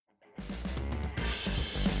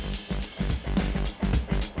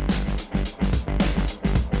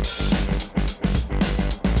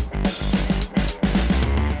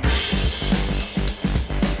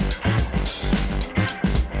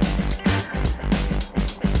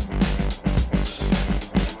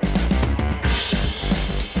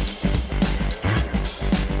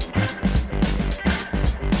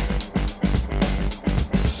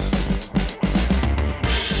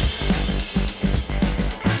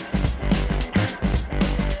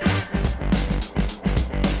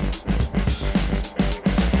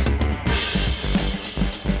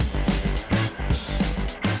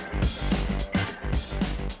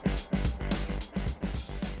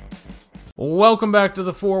Welcome back to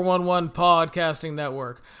the 411 Podcasting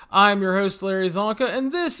Network. I'm your host, Larry Csonka,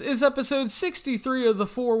 and this is episode 63 of the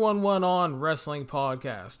 411 On Wrestling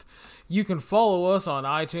Podcast. You can follow us on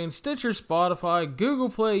iTunes, Stitcher, Spotify, Google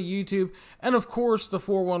Play, YouTube, and of course the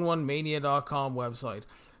 411mania.com website.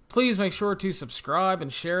 Please make sure to subscribe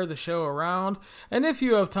and share the show around, and if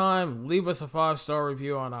you have time, leave us a 5-star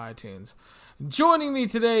review on iTunes. Joining me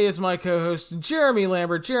today is my co-host, Jeremy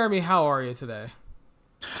Lambert. Jeremy, how are you today?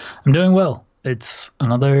 I'm doing well. It's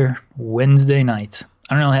another Wednesday night.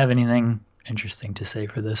 I don't really have anything interesting to say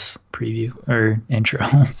for this preview or intro.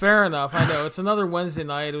 Fair enough. I know. It's another Wednesday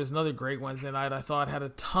night. It was another great Wednesday night. I thought had a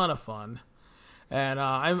ton of fun. And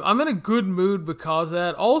I'm in a good mood because of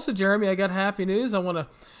that. Also, Jeremy, I got happy news.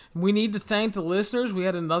 We need to thank the listeners. We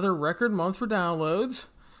had another record month for downloads.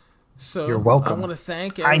 So you're welcome. I want to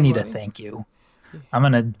thank everybody. I need a thank you. I'm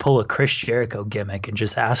going to pull a Chris Jericho gimmick and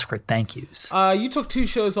just ask for thank yous. You took 2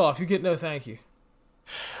 shows off. You get no thank you.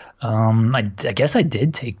 I guess I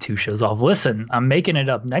did take 2 shows off. Listen, I'm making it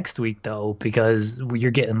up next week, though, because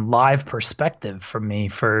you're getting live perspective from me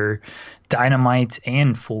for Dynamite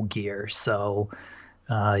and Full Gear. So,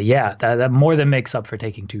 that more than makes up for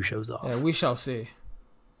taking 2 shows off. Yeah, we shall see.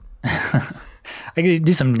 I could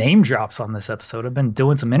do some name drops on this episode. I've been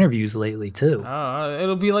doing some interviews lately, too.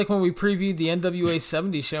 It'll be like when we previewed the NWA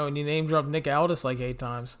 70 show and you name dropped Nick Aldis like 8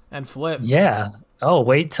 times and Flip. Yeah. Oh,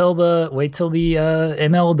 wait till the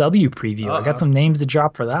MLW preview. I got some names to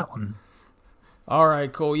drop for that one. All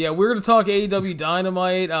right, cool. Yeah, we're going to talk AEW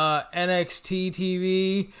Dynamite, NXT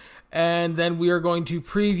TV, and then we are going to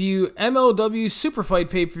preview MLW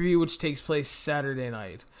Superfight pay-per-view, which takes place Saturday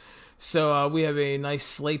night. So we have a nice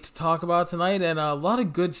slate to talk about tonight, and a lot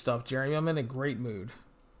of good stuff, Jeremy. I'm in a great mood.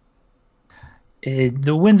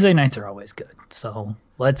 The Wednesday nights are always good, so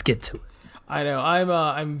let's get to it. I know.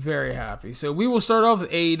 I'm very happy. So we will start off with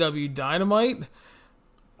AEW Dynamite,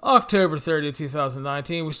 October 30th,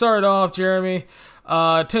 2019. We started off, Jeremy.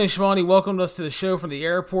 Tony Schiavone welcomed us to the show from the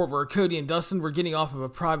airport where Cody and Dustin were getting off of a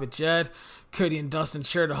private jet. Cody and Dustin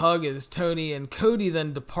shared a hug as Tony and Cody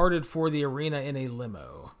then departed for the arena in a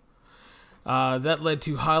limo. That led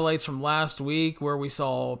to highlights from last week where we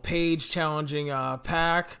saw Paige challenging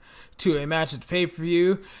Pac to a match at the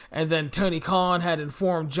pay-per-view, and then Tony Khan had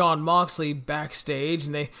informed Jon Moxley backstage,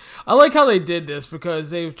 and I like how they did this because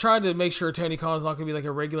they've tried to make sure Tony Khan's not going to be like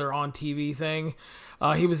a regular on-TV thing.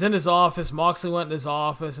 He was in his office, Moxley went in his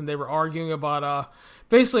office, and they were arguing about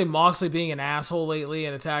basically Moxley being an asshole lately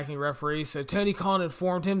and attacking referees. So Tony Khan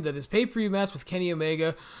informed him that his pay-per-view match with Kenny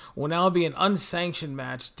Omega will now be an unsanctioned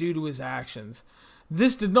match due to his actions.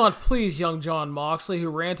 This did not please young Jon Moxley, who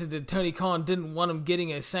ranted that Tony Khan didn't want him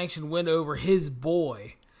getting a sanctioned win over his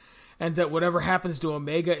boy, and that whatever happens to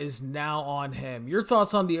Omega is now on him. Your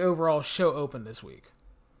thoughts on the overall show open this week?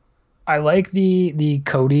 I like the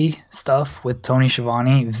Cody stuff with Tony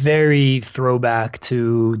Schiavone. Very throwback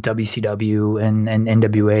to WCW and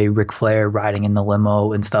NWA, Ric Flair riding in the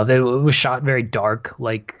limo and stuff. It was shot very dark,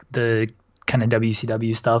 like the kind of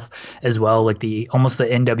WCW stuff as well, like almost the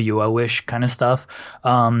NWO-ish kind of stuff.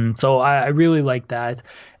 So I really like that.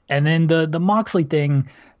 And then the Moxley thing,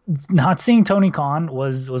 not seeing Tony Khan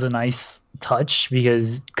was a nice touch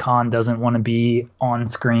because Khan doesn't want to be on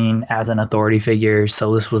screen as an authority figure.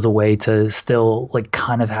 So this was a way to still like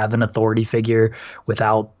kind of have an authority figure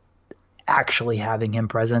without actually having him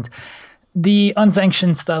present. The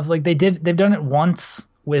unsanctioned stuff, like they've done it once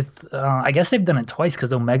with, I guess they've done it twice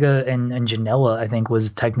because Omega and Janela, I think,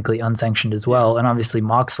 was technically unsanctioned as well. And obviously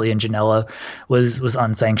Moxley and Janela was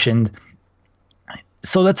unsanctioned.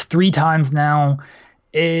 So that's 3 times now.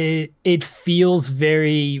 It feels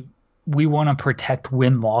very, we want to protect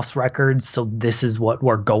win-loss records, so this is what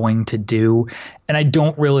we're going to do. And I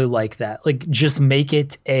don't really like that. Like, just make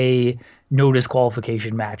it a no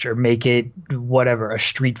disqualification match or make it whatever, a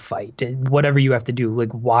street fight, whatever you have to do.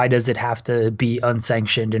 Like, why does it have to be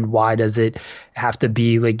unsanctioned and why does it have to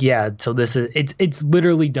be like, so this is, it's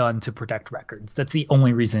literally done to protect records. That's the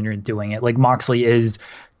only reason you're doing it. Like, Moxley is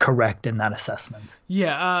correct in that assessment.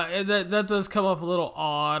 Yeah, that does come up a little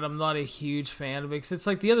odd. I'm not a huge fan of it. 'Cause it's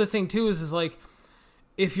like the other thing too is like,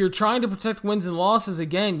 if you're trying to protect wins and losses,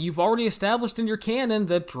 again, you've already established in your canon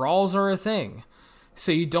that draws are a thing.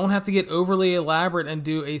 So you don't have to get overly elaborate and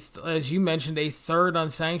do, as you mentioned, a third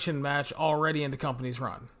unsanctioned match already in the company's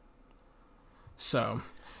run. So,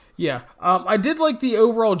 yeah. I did like the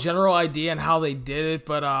overall general idea and how they did it,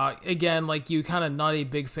 but again, like you kind of not a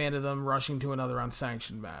big fan of them rushing to another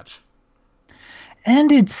unsanctioned match.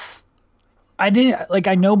 And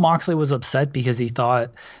I know Moxley was upset because he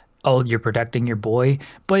thought, oh, you're protecting your boy,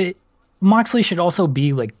 but Moxley should also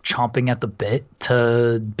be like chomping at the bit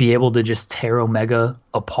to be able to just tear Omega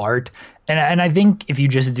apart. And I think if you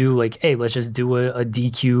just do like, hey, let's just do a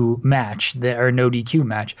DQ match or no DQ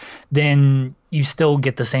match, then you still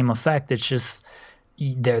get the same effect. It's just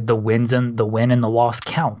the win and the loss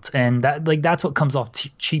count, and that's what comes off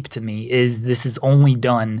cheap to me. Is this is only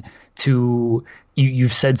done to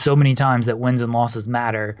you've said so many times that wins and losses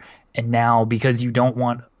matter, and now because you don't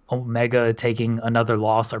want Omega taking another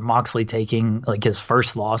loss or Moxley taking like his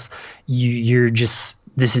first loss, you're just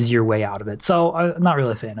this is your way out of it. So I'm not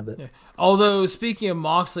really a fan of it. Yeah. Although speaking of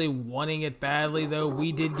Moxley wanting it badly, though,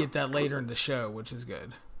 we did get that later in the show, which is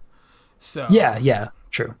good. So yeah,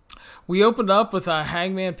 true. We opened up with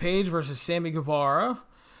Hangman Page versus Sammy Guevara.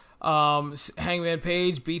 Hangman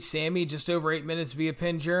Page beat Sammy just over 8 minutes via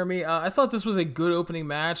pin, Jeremy. I thought this was a good opening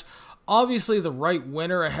match. Obviously the right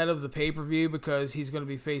winner ahead of the pay-per-view because he's going to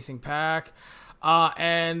be facing Pac.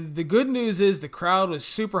 And the good news is the crowd was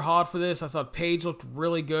super hot for this. I thought Page looked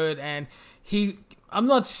really good, and I'm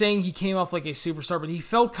not saying he came off like a superstar, but he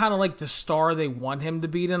felt kind of like the star they want him to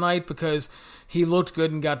be tonight because he looked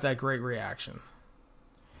good and got that great reaction.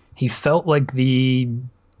 He felt like the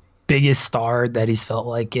biggest star that he's felt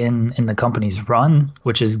like in the company's run,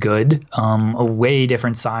 which is good. A way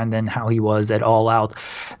different sign than how he was at All Out.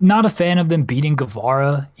 Not a fan of them beating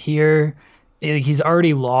Guevara here. He's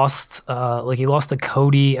already lost. He lost to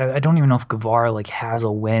Cody. I don't even know if Guevara has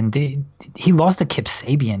a win. He lost to Kip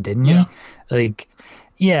Sabian, didn't he?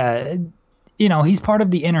 Yeah. He's part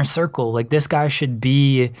of the inner circle. This guy should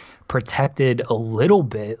be protected a little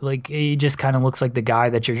bit. He just kind of looks like the guy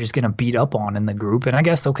that you're just going to beat up on in the group. And I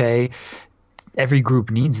guess, okay, every group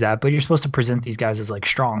needs that, but you're supposed to present these guys as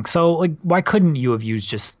strong. So why couldn't you have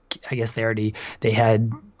used I guess they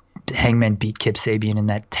had Hangman beat Kip Sabian in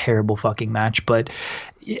that terrible fucking match, but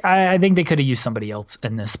I think they could have used somebody else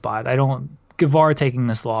in this spot. Guevara taking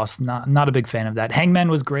this loss, not a big fan of that.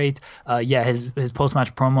 Hangman was great. His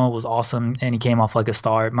post-match promo was awesome, and he came off like a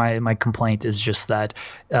star. My complaint is just that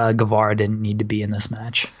Guevara didn't need to be in this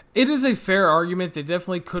match. It is a fair argument. They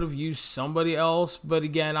definitely could have used somebody else, but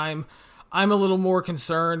again, I'm a little more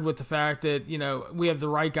concerned with the fact that we have the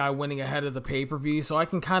right guy winning ahead of the pay-per-view, so I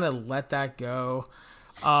can kind of let that go.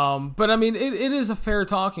 But I mean, it is a fair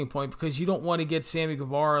talking point because you don't want to get Sammy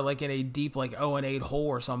Guevara in a deep 0-8 hole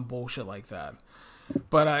or some bullshit like that.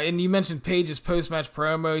 But and you mentioned Page's post-match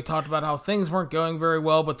promo. He talked about how things weren't going very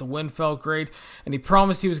well, but the win felt great, and he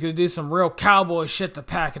promised he was going to do some real cowboy shit to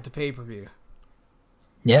Pac at the pay-per-view.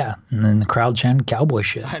 Yeah, and then the crowd chanted cowboy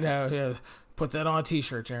shit. I know. Yeah, put that on a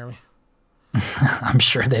t-shirt, Jeremy. I'm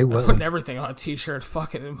sure they will. I'm putting everything on a t-shirt.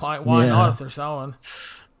 Fucking why not if they're selling?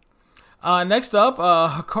 Next up,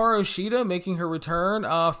 Hikaru Shida making her return,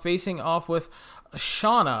 facing off with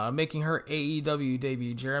Shauna making her AEW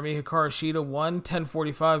debut. Jeremy, Hikaru Shida won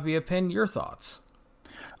 10:45 via pin. Your thoughts?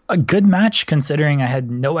 A good match considering I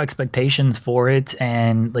had no expectations for it,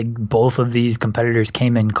 and both of these competitors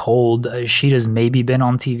came in cold. Shida's maybe been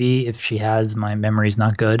on TV. If she has, my memory's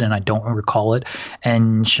not good and I don't recall it.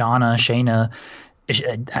 And Shayna,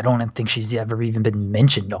 I don't think she's ever even been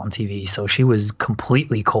mentioned on TV, so she was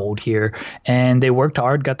completely cold here. And they worked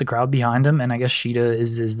hard, got the crowd behind them, and I guess Shida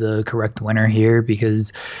is the correct winner here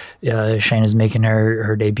because Shayna's making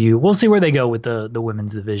her debut. We'll see where they go with the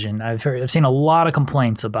women's division. I've seen a lot of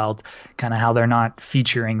complaints about kind of how they're not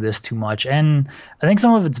featuring this too much, and I think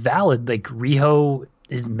some of it's valid. Riho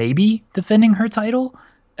is maybe defending her title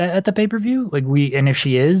at the pay-per-view, and if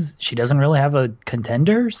she is, she doesn't really have a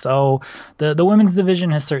contender, so the women's division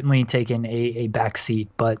has certainly taken a back seat,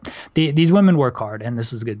 but these women work hard, and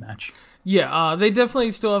this was a good match. They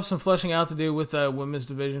definitely still have some fleshing out to do with the women's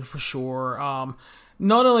division for sure,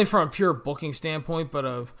 not only from a pure booking standpoint, but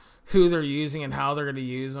of who they're using and how they're going to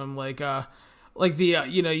use them. You had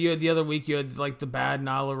the other week, you had the bad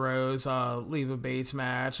Nyla Rose, Leva Bates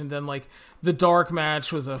match, and then the dark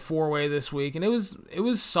match was a 4-way this week, and it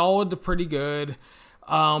was solid to pretty good,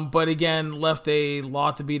 but again, left a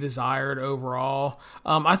lot to be desired overall.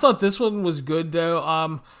 I thought this one was good though.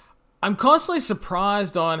 I'm constantly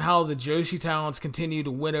surprised on how the Joshi talents continue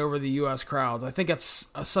to win over the U.S. crowds. I think that's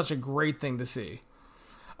such a great thing to see.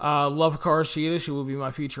 Love Hikaru Shida. She will be my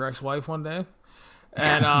future ex-wife one day.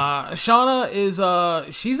 And Shauna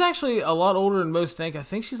is she's actually a lot older than most think. I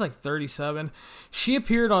think she's 37. She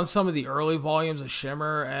appeared on some of the early volumes of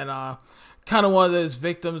Shimmer, and kind of one of those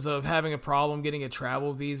victims of having a problem getting a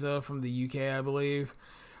travel visa from the UK, I believe.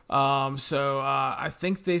 So I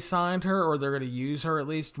think they signed her, or they're going to use her at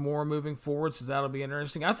least more moving forward, so that'll be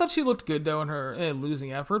interesting. I thought she looked good though in her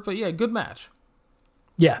losing effort, but yeah, good match.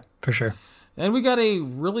 Yeah, for sure. And we got a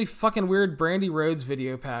really fucking weird Brandy Rhodes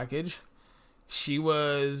video package. she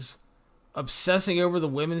was obsessing over the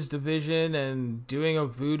women's division and doing a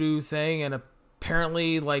voodoo thing and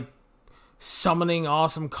apparently like summoning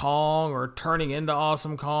Awesome Kong or turning into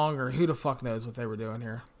Awesome Kong, or who the fuck knows what they were doing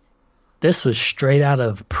here. This was straight out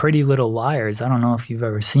of Pretty Little Liars. I don't know if you've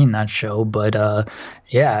ever seen that show, but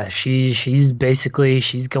yeah, she's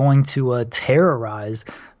going to terrorize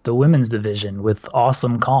the women's division with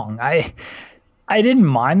Awesome Kong. I didn't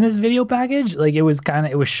mind this video package. Like, it was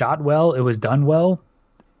shot well, it was done well.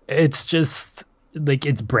 It's just like,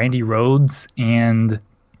 it's Brandy Rhodes, and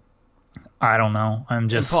I don't know. I'm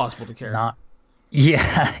just impossible to care. Not.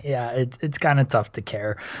 Yeah, it's kind of tough to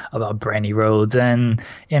care about Brandy Rhodes, and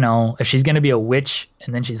if she's gonna be a witch,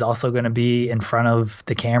 and then she's also gonna be in front of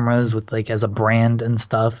the cameras with like as a brand and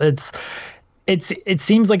stuff. It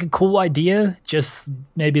seems like a cool idea, just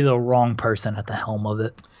maybe the wrong person at the helm of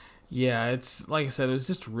it. Yeah, it's like I said, it was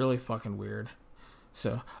just really fucking weird.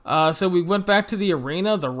 So we went back to the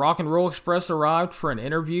arena. The Rock and Roll Express arrived for an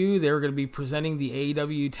interview. They were going to be presenting the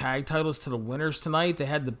AEW tag titles to the winners tonight. They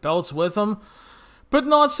had the belts with them. But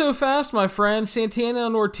not so fast, my friend. Santana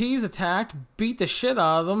and Ortiz attacked, beat the shit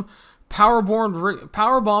out of them,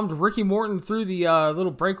 powerbombed Ricky Morton through the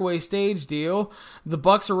little breakaway stage deal. The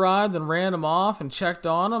Bucks arrived and ran him off and checked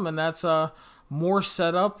on him, and that's more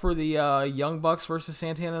set up for the Young Bucks versus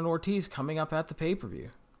Santana and Ortiz coming up at the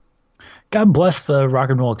pay-per-view. God bless the Rock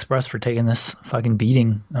and Roll Express for taking this fucking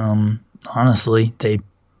beating. Honestly, they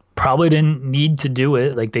probably didn't need to do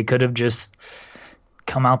it. Like, they could have just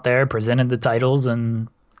come out there, presented the titles, and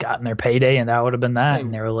gotten their payday, and that would have been that. Hey,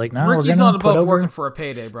 and they were like, "No, Ricky's not above working for a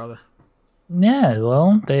payday, brother." Yeah,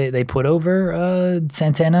 well, they put over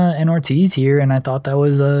Santana and Ortiz here, and I thought that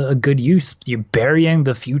was a good use. You're burying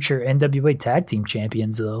the future NWA Tag Team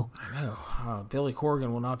Champions, though. I know. Billy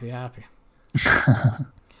Corgan will not be happy.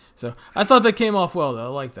 So I thought that came off well, though. I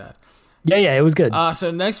like that. Yeah, it was good.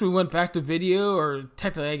 So next we went back to video, or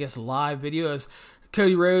technically, I guess, live video, as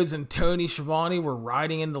Cody Rhodes and Tony Schiavone were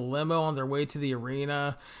riding in the limo on their way to the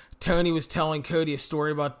arena. Tony was telling Cody a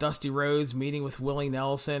story about Dusty Rhodes meeting with Willie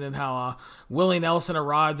Nelson, and how Willie Nelson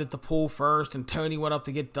arrived at the pool first, and Tony went up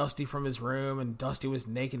to get Dusty from his room, and Dusty was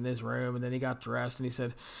naked in his room, and then he got dressed, and he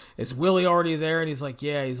said, "Is Willie already there?" And he's like,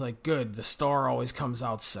 "Yeah." He's like, "Good, the star always comes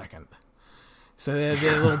out second." So they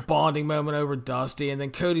had a little bonding moment over Dusty, and then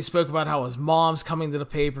Cody spoke about how his mom's coming to the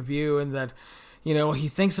pay-per-view, and that, he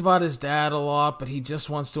thinks about his dad a lot, but he just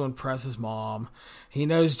wants to impress his mom. He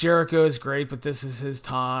knows Jericho is great, but this is his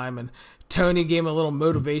time. And Tony gave him a little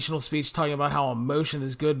motivational speech talking about how emotion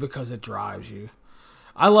is good because it drives you.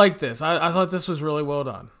 I like this. I thought this was really well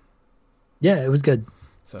done. Yeah, it was good.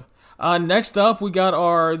 So next up, we got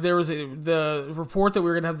the report that we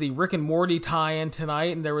were going to have the Rick and Morty tie-in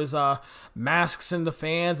tonight, and there was masks in the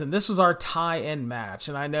fans, and this was our tie-in match.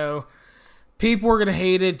 And I know people are going to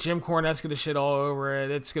hate it. Jim Cornette's going to shit all over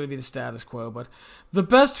it. It's going to be the status quo. But the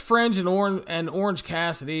Best Friends and Orange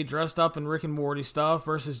Cassidy dressed up in Rick and Morty stuff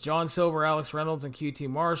versus John Silver, Alex Reynolds, and QT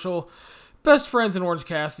Marshall. Best Friends and Orange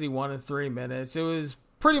Cassidy won in 3 minutes. It was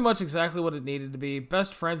pretty much exactly what it needed to be.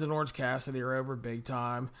 Best Friends and Orange Cassidy are over big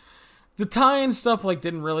time. The tie-in stuff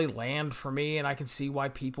didn't really land for me, and I can see why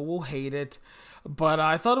people will hate it. But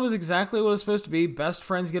I thought it was exactly what it was supposed to be. Best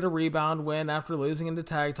Friends get a rebound win after losing in the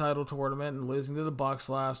tag title tournament and losing to the Bucks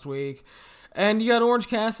last week. And you got Orange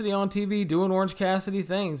Cassidy on TV doing Orange Cassidy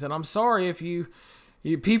things. And I'm sorry if you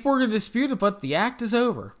people are going to dispute it, but the act is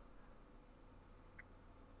over.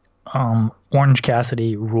 Orange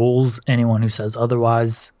Cassidy rules. Anyone who says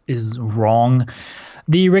otherwise is wrong.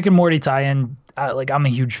 The Rick and Morty tie-in, I'm a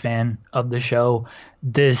huge fan of the show.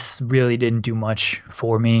 This really didn't do much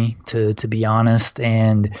for me, to be honest.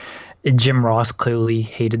 And Jim Ross clearly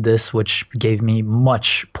hated this, which gave me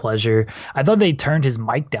much pleasure. I thought they turned his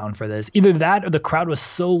mic down for this. Either that or the crowd was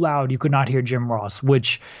so loud you could not hear Jim Ross,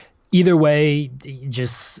 which either way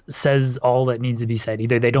just says all that needs to be said.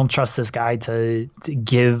 Either they don't trust this guy to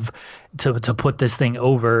put this thing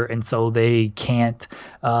over, and so they can't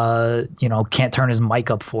turn his mic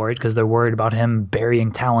up for it because they're worried about him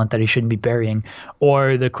burying talent that he shouldn't be burying,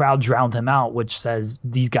 or the crowd drowned him out, which says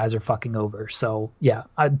these guys are fucking over. So yeah,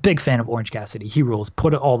 I'm a big fan of Orange Cassidy. He rules.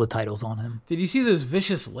 Put all the titles on him. Did you see those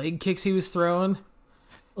vicious leg kicks he was throwing?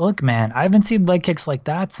 Look, man, I haven't seen leg kicks like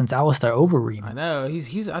that since Alistair Overeem. I know.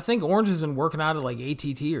 He's. I think Orange has been working out at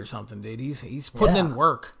ATT or something, dude. He's putting in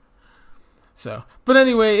work. So, but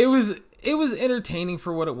anyway, it was entertaining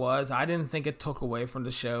for what it was. I didn't think it took away from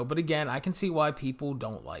the show, but again, I can see why people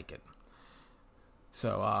don't like it.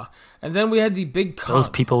 So, and then we had the big... Those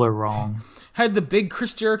people are wrong. Had the big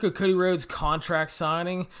Chris Jericho, Cody Rhodes contract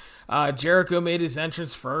signing. Jericho made his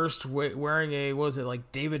entrance first, wearing a, what was it,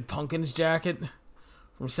 like David Pumpkins jacket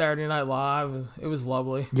from Saturday Night Live. It was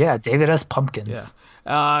lovely. Yeah, David S. Pumpkins.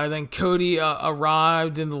 Yeah. Then Cody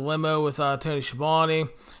arrived in the limo with Tony Schiavone,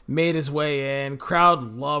 made his way in.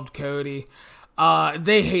 Crowd loved Cody.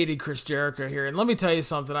 They hated Chris Jericho here. And let me tell you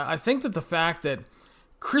something. I think that the fact that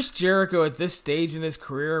Chris Jericho at this stage in his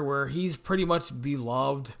career where he's pretty much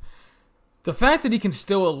beloved, the fact that he can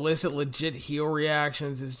still elicit legit heel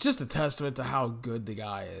reactions is just a testament to how good the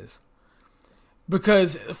guy is.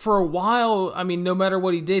 Because for a while, I mean, no matter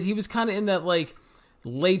what he did, he was kind of in that, like,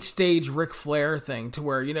 late stage Ric Flair thing to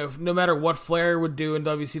where, you know, no matter what Flair would do in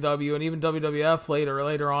WCW and even WWF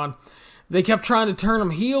later on, they kept trying to turn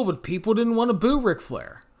him heel, but people didn't want to boo Ric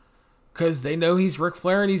Flair. Because they know he's Ric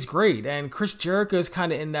Flair and he's great. And Chris Jericho is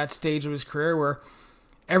kind of in that stage of his career where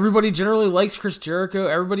everybody generally likes Chris Jericho.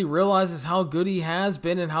 Everybody realizes how good he has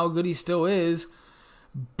been and how good he still is.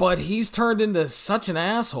 But he's turned into such an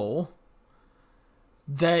asshole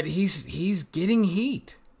that he's getting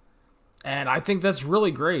heat. And I think that's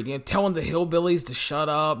really great. You know, telling the hillbillies to shut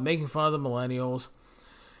up, making fun of the millennials.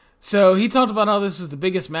 So he talked about how this was the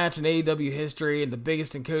biggest match in AEW history and the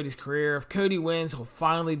biggest in Cody's career. If Cody wins, he'll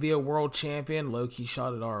finally be a world champion. Low-key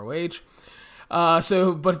shot at ROH.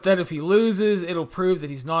 But that if he loses, it'll prove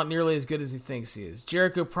that he's not nearly as good as he thinks he is.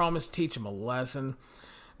 Jericho promised to teach him a lesson.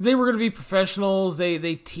 They were going to be professionals. They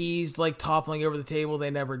teased like toppling over the table.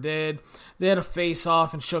 They never did. They had a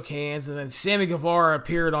face-off and shook hands, and then Sammy Guevara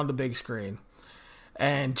appeared on the big screen.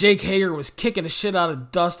 And Jake Hager was kicking the shit out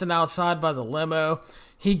of Dustin outside by the limo.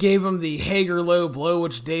 He gave him the Hager low blow,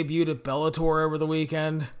 which debuted at Bellator over the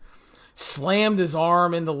weekend. Slammed his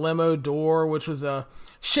arm in the limo door, which was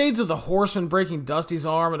shades of the Horseman breaking Dusty's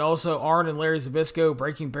arm, and also Arn and Larry Zbyszko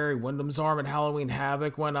breaking Barry Windham's arm at Halloween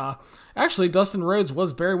Havoc when actually Dustin Rhodes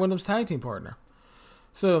was Barry Windham's tag team partner.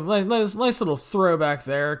 So nice little throwback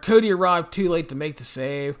there. Cody arrived too late to make the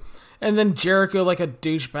save, and then Jericho, like a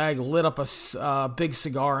douchebag, lit up a big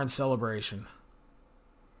cigar in celebration.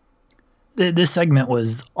 This segment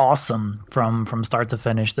was awesome from start to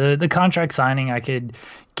finish. The contract signing I could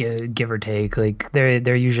give or take. Like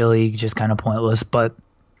they're usually just kind of pointless, but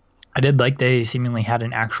I did like they seemingly had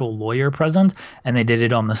an actual lawyer present, and they did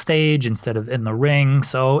it on the stage instead of in the ring.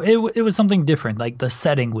 So it was something different. Like the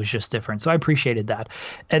setting was just different. So I appreciated that.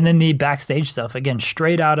 And then the backstage stuff, again,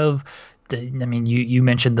 straight out of you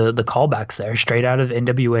mentioned the callbacks there, straight out of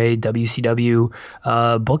NWA,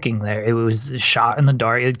 WCW booking there. It was shot in the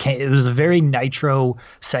dark. It was a very Nitro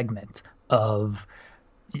segment of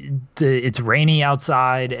it's rainy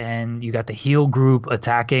outside and you got the heel group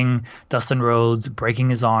attacking Dustin Rhodes, breaking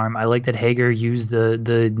his arm. I like that Hager used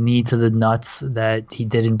the knee to the nuts that he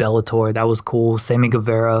did in Bellator. That was cool. Sammy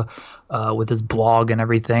Guevara with his blog and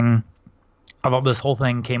everything. I thought this whole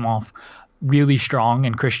thing came off really strong,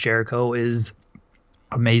 and Chris Jericho is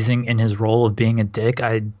amazing in his role of being a dick.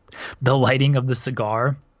 The lighting of the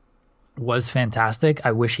cigar was fantastic.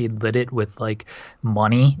 I wish he'd lit it with like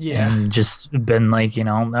money and just been like,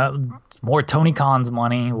 more Tony Khan's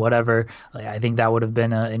money, whatever. Like, I think that would have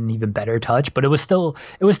been an even better touch, but it was still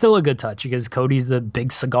a good touch because Cody's the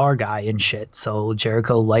big cigar guy and shit. So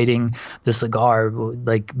Jericho lighting the cigar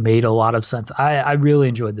like made a lot of sense. I really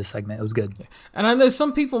enjoyed this segment. It was good. And I know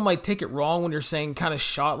some people might take it wrong when you're saying kind of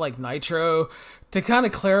shot like Nitro. To kind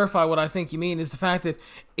of clarify what I think you mean is the fact that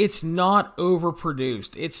it's not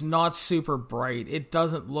overproduced. It's not super bright. It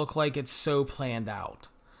doesn't look like it's so planned out.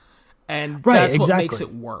 And that's what makes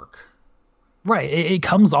it work. Right. It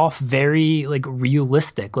comes off very like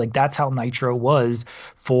realistic. Like that's how Nitro was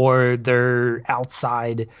for their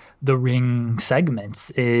outside the ring segments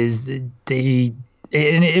is and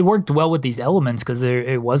it worked well with these elements because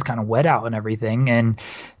it was kind of wet out and everything. And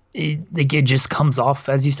it just comes off,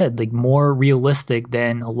 as you said, like more realistic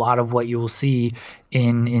than a lot of what you will see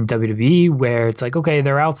in WWE, where it's like, okay,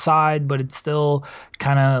 they're outside, but it's still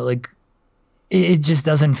kind of like it just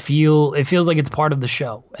doesn't feel. It feels like it's part of the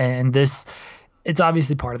show, and it's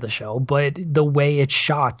obviously part of the show, but the way it's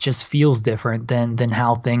shot just feels different than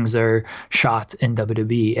how things are shot in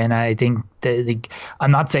WWE. And I think that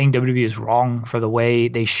I'm not saying WWE is wrong for the way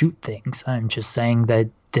they shoot things. I'm just saying that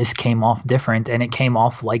this came off different, and it came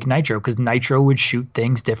off like Nitro, because Nitro would shoot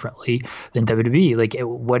things differently than WWE. Like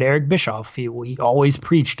what Eric Bischoff, he always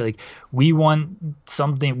preached, like we want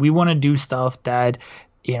to do stuff that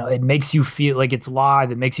it makes you feel like it's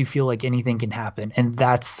live. It makes you feel like anything can happen. And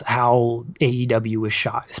that's how AEW was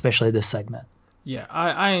shot, especially this segment. Yeah,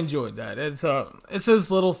 I enjoyed that. It's those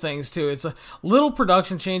little things too. It's a little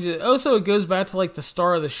production changes. Also, it goes back to like the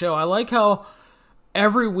start of the show. I like how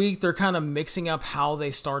every week they're kind of mixing up how they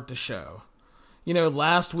start the show. You know,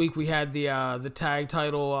 last week we had the tag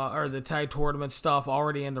title or the tag tournament stuff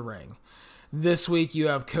already in the ring. This week you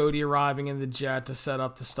have Cody arriving in the jet to set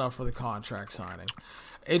up the stuff for the contract signing.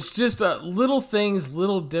 It's just little things,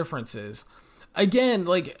 little differences. Again,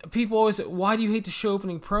 like, people always say, why do you hate the show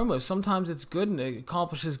opening promos? Sometimes it's good and it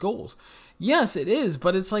accomplishes goals. Yes, it is,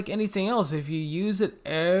 but it's like anything else. If you use it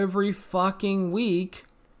every fucking week,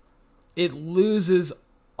 it loses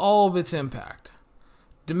all of its impact.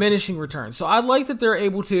 Diminishing returns. So I like that they're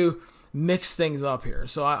able to mix things up here.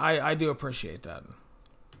 So I do appreciate that.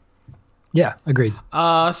 Yeah, agreed.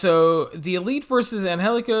 So the Elite versus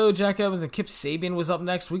Angelico, Jack Evans, and Kip Sabian was up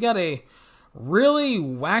next. We got a really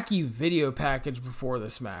wacky video package before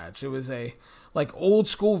this match. It was a like old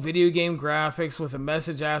school video game graphics with a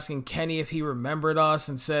message asking Kenny if he remembered us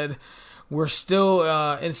and said we're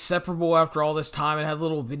still inseparable after all this time. It had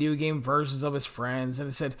little video game versions of his friends, and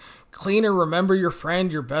it said, Cleaner, remember your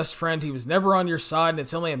friend, your best friend. He was never on your side, and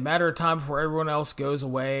it's only a matter of time before everyone else goes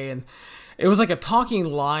away. And it was like a talking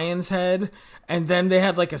lion's head. And then they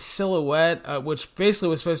had like a silhouette, which basically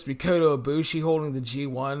was supposed to be Kota Ibushi holding the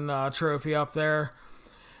G1 trophy up there.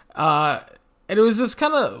 And it was just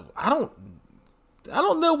kind of, I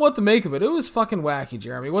don't know what to make of it. It was fucking wacky,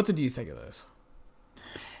 Jeremy. What did you think of this?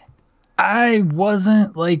 I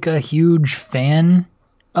wasn't like a huge fan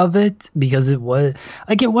of it because it was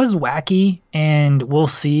wacky, and we'll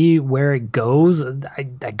see where it goes. I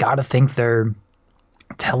gotta think they're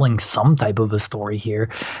telling some type of a story here.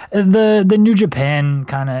 The New Japan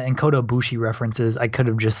kind of and Kota Ibushi references I could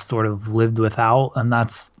have just sort of lived without, and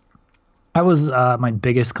that was my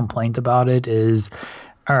biggest complaint about it is,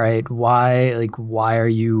 all right, why are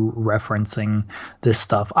you referencing this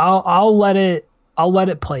stuff? I'll let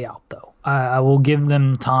it play out though. I will give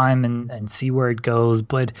them time and see where it goes,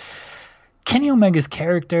 but Kenny Omega's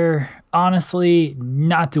character, honestly,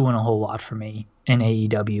 not doing a whole lot for me in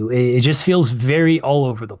AEW. It just feels very all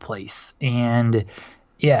over the place, and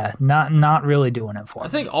yeah, not really doing it for me. I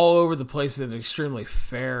think all over the place is an extremely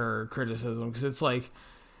fair criticism, because it's like,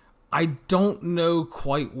 I don't know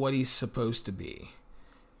quite what he's supposed to be.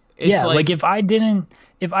 It's like if I didn't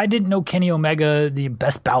know Kenny Omega, the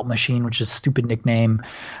Best Bout Machine, which is a stupid nickname,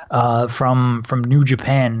 from New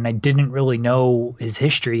Japan, and I didn't really know his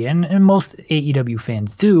history, and most AEW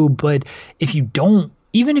fans do, but if you don't,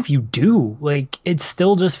 even if you do, like, it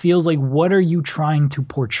still just feels like, what are you trying to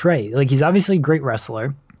portray? Like, he's obviously a great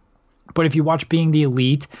wrestler, but if you watch Being the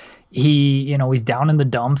Elite, he's down in the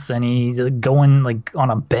dumps and he's going like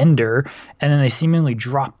on a bender, and then they seemingly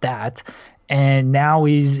drop that. And now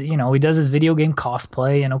he's, he does his video game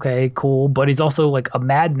cosplay, and okay, cool. But he's also like a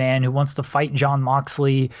madman who wants to fight Jon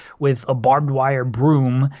Moxley with a barbed wire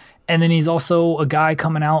broom. And then he's also a guy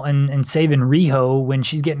coming out and saving Riho when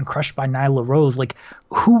she's getting crushed by Nyla Rose. Like,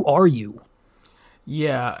 who are you?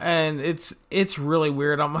 Yeah, and it's really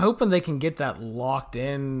weird. I'm hoping they can get that locked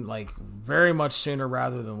in like very much sooner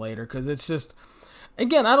rather than later, because it's just,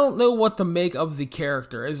 again, I don't know what to make of the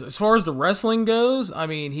character. As far as the wrestling goes, I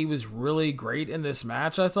mean, he was really great in this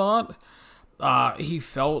match, I thought. He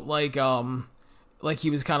felt like he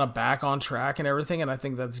was kind of back on track and everything, and I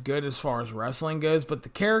think that's good as far as wrestling goes, but the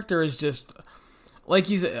character is just, like,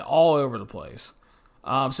 he's all over the place.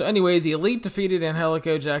 So anyway, the Elite defeated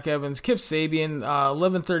Angelico, Jack Evans, Kip Sabian,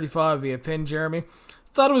 11:35 via pin, Jeremy.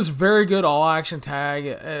 Thought it was a very good all-action tag.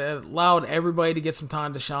 It allowed everybody to get some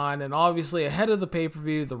time to shine, and obviously, ahead of the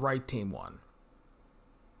pay-per-view, the right team won.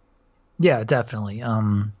 Yeah, definitely. I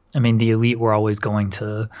mean, the Elite were always going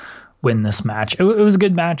to win this match. It was a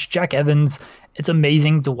good match. Jack Evans, it's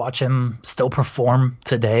amazing to watch him still perform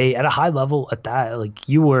today at a high level at that. Like,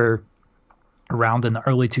 you were around in the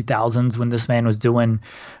early 2000s when this man was doing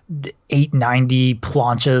 890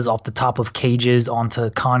 planchas off the top of cages onto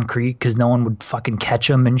concrete because no one would fucking catch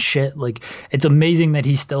him and shit. Like, it's amazing that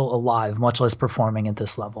he's still alive, much less performing at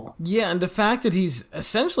this level. Yeah, and the fact that he's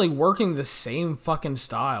essentially working the same fucking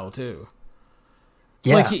style, too.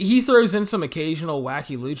 Yeah. Like, he throws in some occasional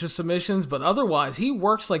wacky lucha submissions, but otherwise, he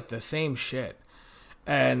works like the same shit.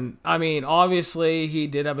 And, I mean, obviously, he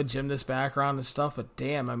did have a gymnast background and stuff, but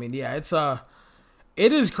damn, I mean, yeah,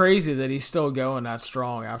 it is crazy that he's still going that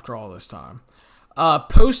strong after all this time.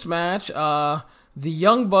 Post-match, the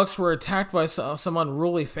Young Bucks were attacked by some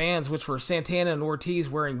unruly fans, which were Santana and Ortiz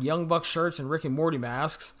wearing Young Bucks shirts and Rick and Morty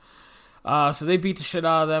masks. So they beat the shit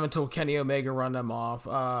out of them until Kenny Omega run them off.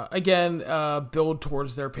 Again, build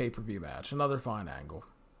towards their pay-per-view match. Another fine angle.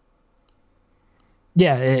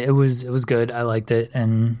 Yeah, it was good. I liked it,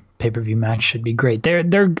 and pay-per-view match should be great.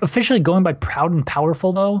 They're officially going by Proud and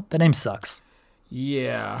Powerful though. That name sucks.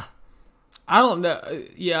 Yeah. I don't know.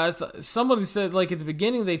 Yeah, somebody said, like, at the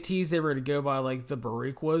beginning they teased they were to go by, like, the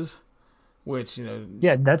Bariquas, which,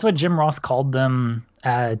 Yeah, that's what Jim Ross called them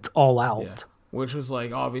at All yeah, Out. which was,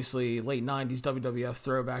 like, obviously late 90s WWF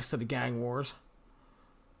throwbacks to the Gang Wars.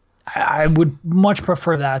 I would much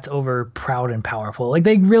prefer that over Proud and Powerful. Like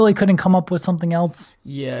they really couldn't come up with something else.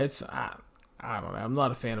 Yeah, I don't know. I'm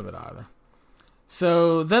not a fan of it either.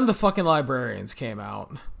 So then the fucking librarians came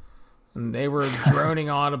out, and they were droning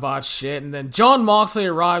on about shit, and then John Moxley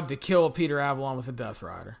arrived to kill Peter Avalon with a Death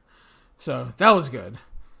Rider. So that was good.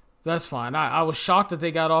 That's fine. I was shocked that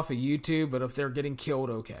they got off of YouTube, but if they're getting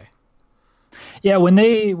killed, okay. Yeah, when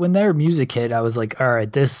their music hit, I was like, all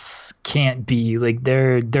right, this can't be like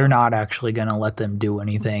they're not actually gonna let them do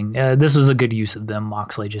anything. This was a good use of them.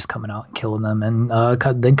 Moxley just coming out and killing them, and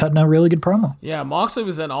cutting a really good promo. Yeah, Moxley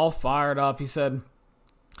was then all fired up. He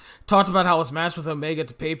talked about how his match with Omega at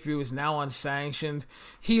the pay-per-view is now unsanctioned.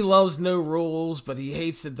 He loves no rules, but he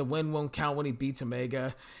hates that the win won't count when he beats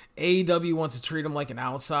Omega. AEW wants to treat him like an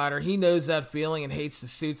outsider. He knows that feeling and hates the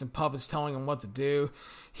suits and puppets telling him what to do.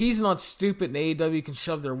 He's not stupid, and AEW can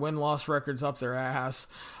shove their win-loss records up their ass.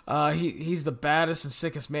 He's the baddest and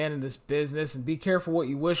sickest man in this business, and be careful what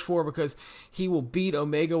you wish for, because he will beat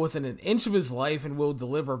Omega within an inch of his life and will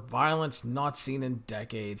deliver violence not seen in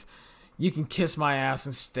decades. You can kiss my ass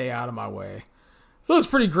and stay out of my way. So it was a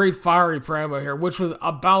pretty great fiery promo here, which was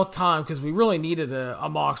about time, because we really needed a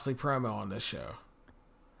Moxley promo on this show.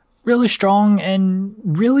 Really strong and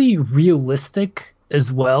really realistic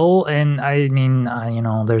as well. And I mean,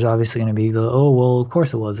 there's obviously going to be of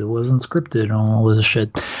course it wasn't scripted and all this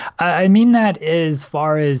shit. I mean that as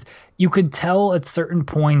far as you could tell at certain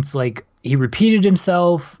points, like he repeated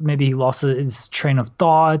himself, maybe he lost his train of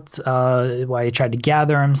thought, while he tried to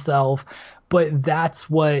gather himself. But that's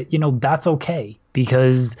that's okay,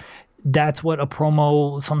 because that's what a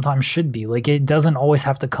promo sometimes should be. Like, it doesn't always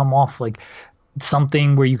have to come off like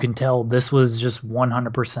something where you can tell this was just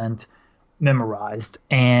 100% memorized,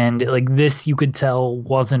 and like this you could tell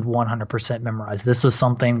wasn't 100% memorized. This was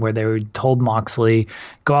something where they were told Moxley,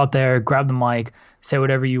 go out there, grab the mic, say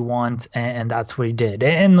whatever you want, and that's what he did.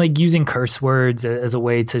 And like using curse words as a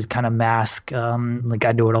way to kind of mask, like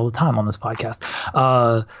I do it all the time on this podcast,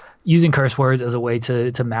 using curse words as a way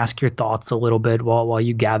to mask your thoughts a little bit while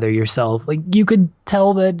you gather yourself. Like you could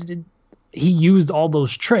tell that he used all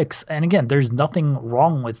those tricks, and again, there's nothing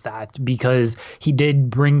wrong with that, because he did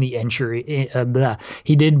bring the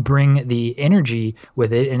he did bring the energy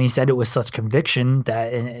with it, and he said it with such conviction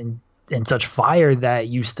that and such fire that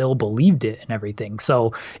you still believed it and everything.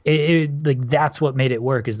 So it like that's what made it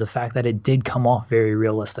work, is the fact that it did come off very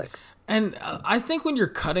realistic. And I think when you're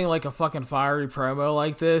cutting like a fucking fiery promo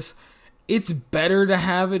like this, it's better to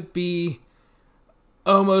have it be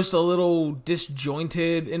almost a little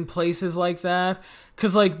disjointed in places like that.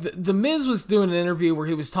 Because like the Miz was doing an interview where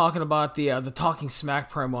he was talking about the Talking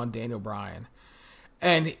Smack promo on Daniel Bryan.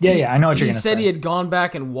 And I know what you're gonna say. He said he had gone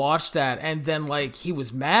back and watched that, and then like he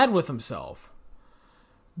was mad with himself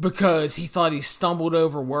because he thought he stumbled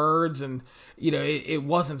over words, and it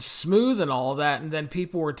wasn't smooth and all that. And then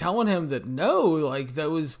people were telling him that no, like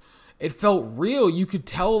it felt real. You could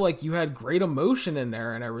tell like you had great emotion in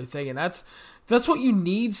there and everything, and that's what you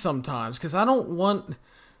need sometimes. Because I don't want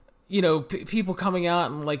people coming out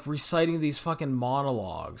and like reciting these fucking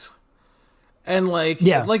monologues. And like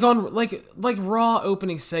on like Raw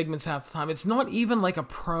opening segments half the time, it's not even like a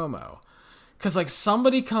promo, because like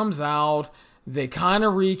somebody comes out, they kind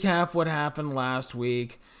of recap what happened last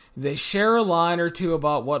week, they share a line or two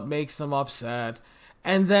about what makes them upset,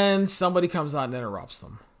 and then somebody comes out and interrupts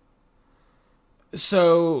them.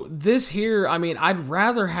 So this here, I mean, I'd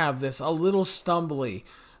rather have this a little stumbly,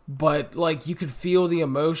 but like you could feel the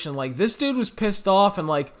emotion. Like this dude was pissed off, and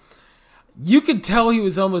like you could tell he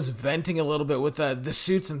was almost venting a little bit with the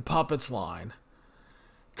suits and puppets line.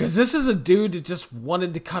 Because this is a dude that just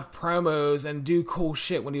wanted to cut promos and do cool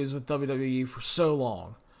shit when he was with WWE for so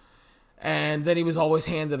long. And then he was always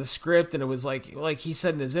handed a script, and it was like he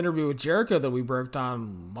said in his interview with Jericho that we broke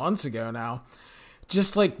down months ago now,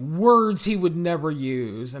 just like words he would never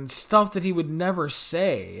use and stuff that he would never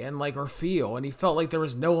say and like or feel, and he felt like there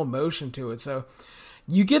was no emotion to it. So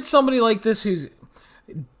you get somebody like this who's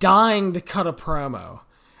dying to cut a promo,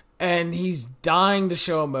 and he's dying to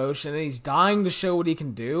show emotion, and he's dying to show what he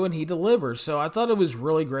can do, and he delivers. So I thought it was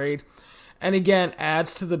really great, and again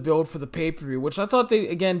adds to the build for the pay-per-view, which I thought they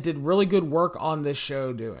again did really good work on this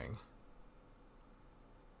show doing.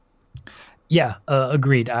 Yeah,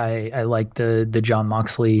 agreed. I like the John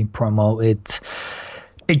Moxley promo.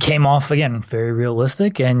 It came off again very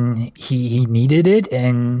realistic, and he needed it,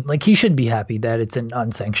 and like he should be happy that it's an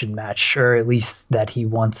unsanctioned match, or at least that he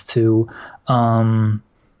wants to,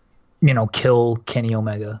 kill Kenny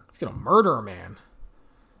Omega. He's gonna murder a man.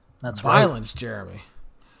 That's violence, right. Jeremy.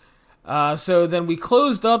 So then we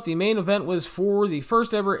closed up. The main event was for the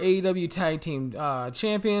first ever AEW Tag Team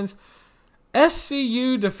Champions.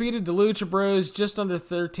 SCU defeated the Lucha Bros just under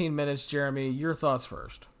 13 minutes. Jeremy, your thoughts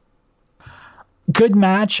first. Good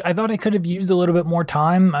match. I thought I could have used a little bit more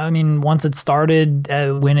time. I mean, once it started,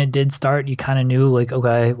 when it did start, you kind of knew, like,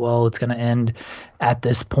 okay, well, it's going to end at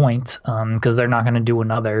this point, because they're not going to do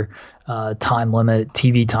another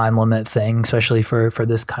TV time limit thing, especially for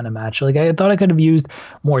this kind of match. Like, I thought I could have used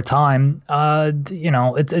more time.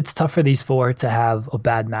 It's tough for these four to have a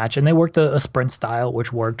bad match, and they worked a sprint style,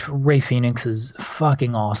 which worked. Ray Phoenix is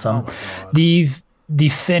fucking awesome. Oh The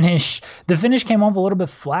finish came off a little bit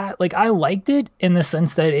flat. Like, I liked it in the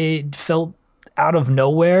sense that it felt out of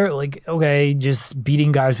nowhere. Like, okay, just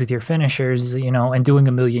beating guys with your finishers, and doing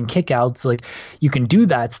a million kickouts, like, you can do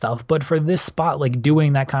that stuff. But for this spot, like,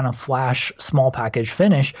 doing that kind of flash small package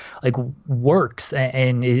finish, like, works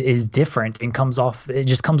and is different and it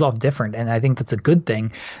just comes off different. And I think that's a good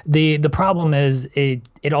thing. The problem is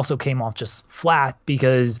it also came off just flat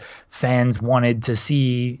because fans wanted to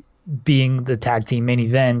see, being the tag team main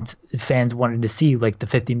event, fans wanted to see like the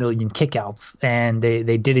 50 million kickouts, and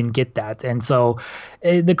they didn't get that. And so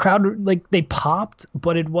the crowd, like, they popped,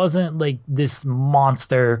 but it wasn't like this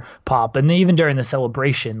monster pop. And even during the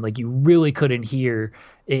celebration, like, you really couldn't hear,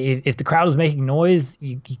 if the crowd was making noise,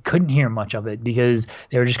 you couldn't hear much of it because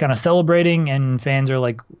they were just kind of celebrating, and fans are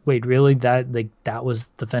like, wait, really? That was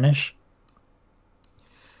the finish?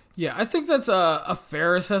 Yeah, I think that's a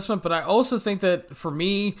fair assessment, but I also think that, for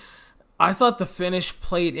me, I thought the finish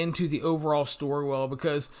played into the overall story well,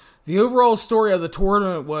 because the overall story of the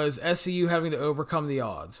tournament was SCU having to overcome the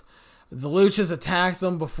odds. The Luchas attack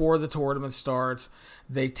them before the tournament starts.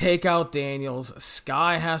 They take out Daniels.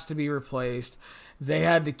 Sky has to be replaced. They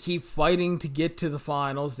had to keep fighting to get to the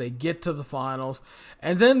finals. They get to the finals.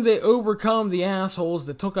 And then they overcome the assholes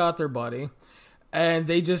that took out their buddy. And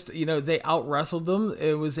they just, they out-wrestled them.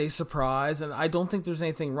 It was a surprise, and I don't think there's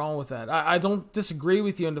anything wrong with that. I don't disagree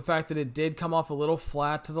with you in the fact that it did come off a little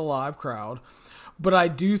flat to the live crowd, but I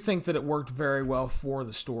do think that it worked very well for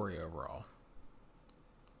the story overall.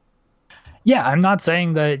 Yeah, I'm not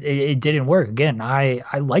saying that it didn't work. Again, I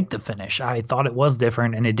liked the finish. I thought it was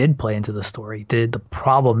different, and it did play into the story. The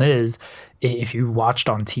problem is, if you watched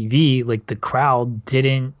on TV, like, the crowd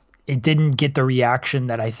didn't get the reaction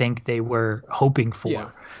that I think they were hoping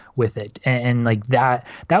for with it. And like that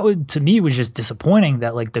would, to me, was just disappointing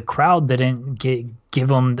that, like, the crowd didn't give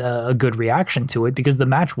them a good reaction to it, because the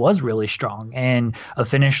match was really strong, and a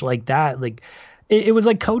finish like that, like, it was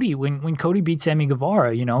like Cody when Cody beat Sammy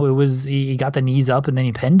Guevara, it was, he got the knees up and then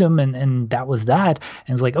he pinned him, and that was that.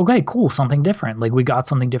 And it's like, okay, cool, something different. Like, we got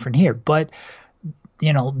something different here. But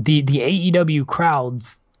the AEW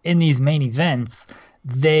crowds in these main events,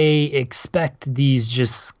 they expect these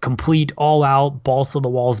just complete all-out balls to the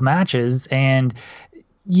walls matches, and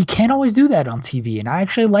you can't always do that on TV. And I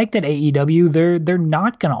actually like that AEW, they're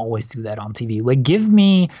not gonna always do that on TV. Like, give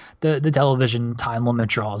me the television time limit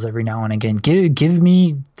draws every now and again. Give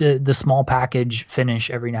me the small package finish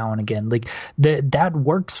every now and again. Like, that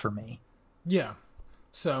works for me. Yeah.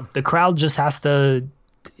 So the crowd just has to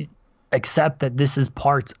accept that this is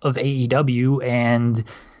part of AEW, and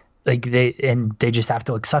they just have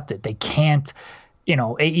to accept it. They can't,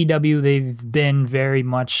 AEW, they've been very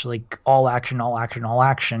much like all action.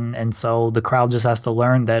 And so the crowd just has to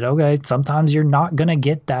learn that, okay, sometimes you're not going to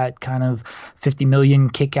get that kind of 50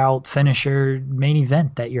 million kick out finisher main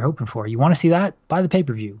event that you're hoping for. You want to see that? Buy the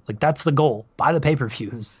pay-per-view. Like, that's the goal. Buy the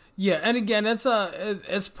pay-per-views. Yeah. And again,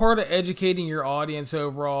 it's part of educating your audience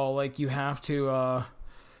overall. Like, you have to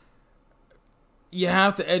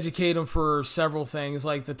educate them for several things,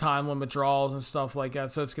 like the time limit draws and stuff like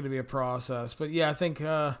that, so it's going to be a process. But yeah, I think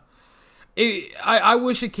I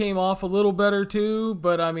wish it came off a little better too,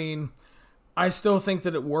 but I mean, I still think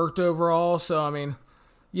that it worked overall. So, I mean,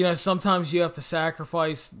 sometimes you have to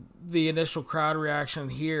sacrifice the initial crowd reaction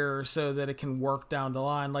here so that it can work down the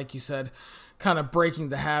line, like you said, kind of breaking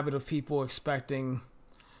the habit of people expecting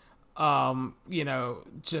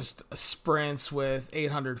just sprints with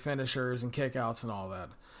 800 finishers and kickouts and all that.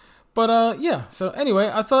 But yeah, so anyway,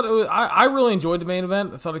 I thought I really enjoyed the main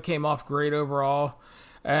event. I thought it came off great overall.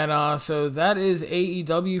 And so that is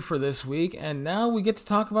AEW for this week. And now we get to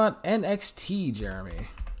talk about NXT, Jeremy.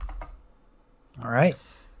 All right.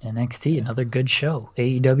 NXT, another good show.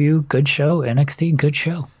 AEW, good show. NXT, good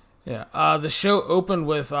show. Yeah, the show opened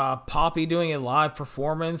with Poppy doing a live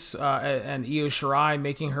performance and Io Shirai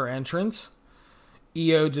making her entrance.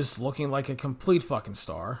 Io just looking like a complete fucking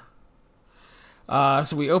star.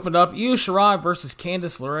 So we opened up Io Shirai versus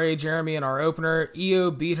Candice LeRae, Jeremy in our opener.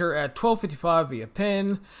 Io beat her at 12:55 via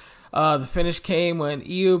pin. The finish came when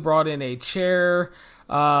Io brought in a chair.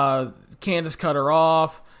 Candice cut her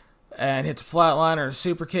off and hit the flatliner and a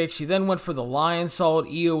super kick. She then went for the lion salt.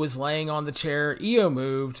 Io was laying on the chair. Io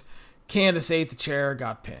moved. Candice ate the chair,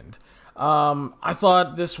 got pinned. I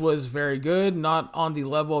thought this was very good, not on the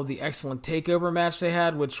level of the excellent takeover match they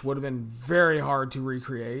had, which would have been very hard to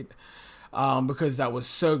recreate because that was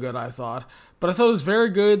so good, I thought. But I thought it was very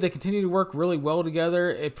good. They continued to work really well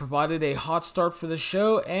together. It provided a hot start for the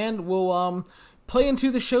show and will play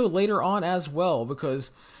into the show later on as well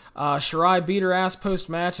because Shirai beat her ass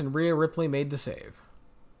post-match and Rhea Ripley made the save.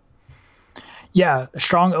 Yeah, a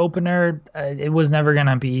strong opener. It was never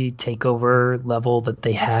gonna be takeover level that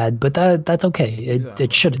they had, but that's okay.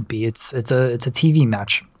 It shouldn't be. It's a TV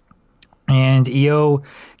match, and Io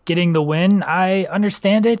getting the win. I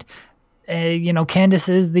understand it. Candice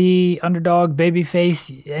is the underdog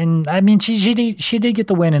babyface, and I mean she did get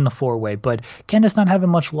the win in the 4-way, but Candice not having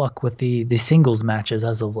much luck with the singles matches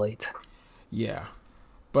as of late. Yeah,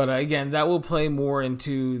 but again, that will play more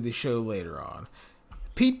into the show later on.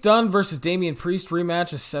 Pete Dunne versus Damian Priest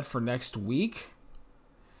rematch is set for next week.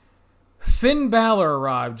 Finn Balor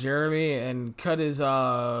arrived, Jeremy, and cut his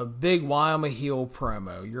big why I'm a heel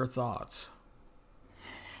promo. Your thoughts?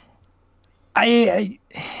 It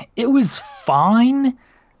was fine.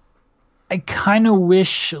 I kind of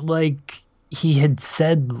wish like he had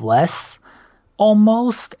said less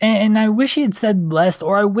almost, and I wish he had said less,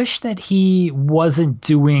 or I wish that he wasn't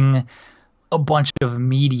doing a bunch of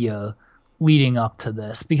media leading up to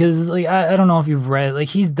this, because like I don't know if you've read, like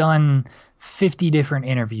he's done 50 different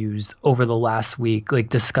interviews over the last week, like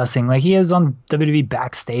discussing, like he was on WWE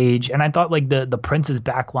Backstage, and I thought like the Prince's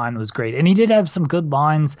back line was great, and he did have some good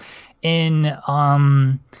lines in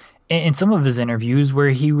some of his interviews where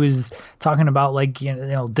he was talking about like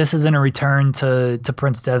this isn't a return to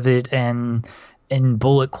Prince Devitt and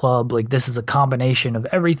Bullet Club, like this is a combination of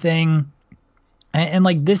everything. And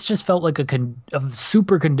like this just felt like a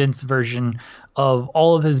super condensed version of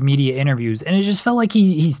all of his media interviews, and it just felt like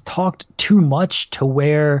he's talked too much to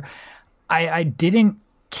where I didn't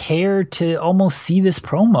care to almost see this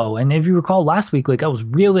promo. And if you recall last week, like I was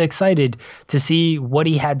really excited to see what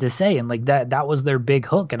he had to say, and like that was their big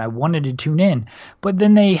hook, and I wanted to tune in. But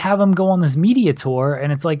then they have him go on this media tour,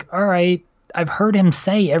 and it's like, all right, I've heard him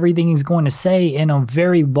say everything he's going to say in a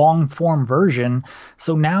very long form version.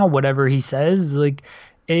 So now whatever he says, like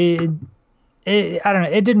I don't know,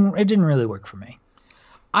 it didn't really work for me.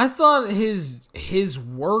 I thought his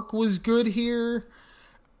work was good here,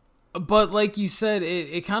 but like you said,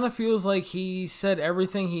 it kind of feels like he said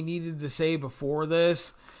everything he needed to say before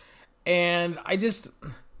this, and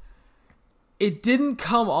it didn't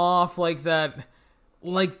come off like that.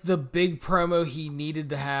 Like the big promo he needed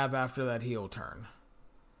to have after that heel turn.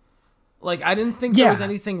 Like, I didn't think there was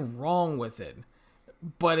anything wrong with it.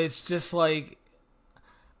 But it's just like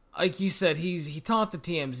you said, he talked to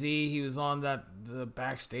TMZ, he was on the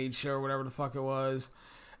Backstage show or whatever the fuck it was.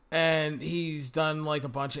 And he's done like a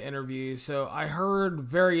bunch of interviews. So I heard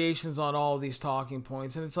variations on all of these talking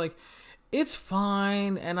points, and it's like, it's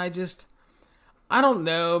fine, and I don't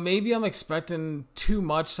know, maybe I'm expecting too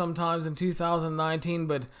much sometimes in 2019,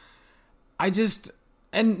 but I guess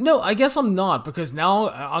I'm not, because now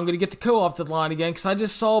I'm going to get the co-opted line again, because I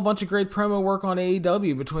just saw a bunch of great promo work on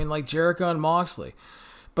AEW between like Jericho and Moxley.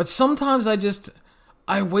 But sometimes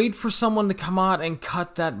I wait for someone to come out and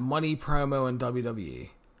cut that money promo in WWE.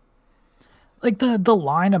 Like the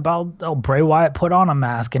line about Bray Wyatt put on a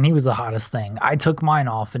mask and he was the hottest thing. I took mine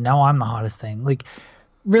off and now I'm the hottest thing. Like,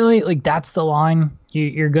 really, like that's the line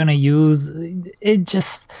you're gonna use? It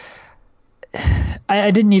just,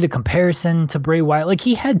 I didn't need a comparison to Bray Wyatt. Like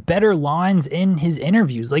he had better lines in his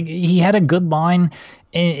interviews. Like he had a good line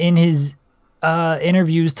in his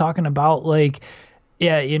interviews talking about like,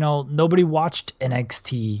 yeah, nobody watched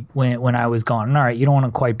NXT when I was gone. And all right, you don't want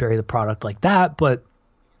to quite bury the product like that, but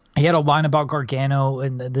he had a line about Gargano,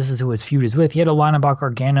 and this is who his feud is with. He had a line about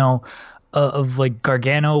Gargano. Of like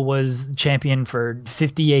Gargano was champion for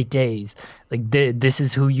 58 days. Like this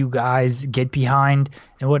is who you guys get behind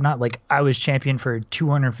and whatnot. Like I was champion for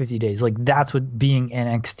 250 days. Like that's what being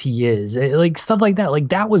NXT is. Like stuff like that. Like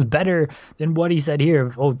that was better than what he said here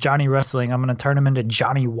of, oh, Johnny Wrestling, I'm going to turn him into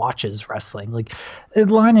Johnny Watches Wrestling. Like the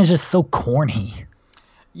line is just so corny.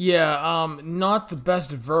 Yeah, not the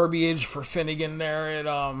best verbiage for Finnegan there.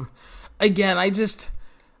 Again,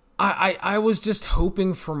 I was just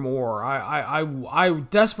hoping for more. I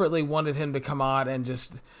desperately wanted him to come out and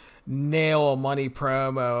just nail a money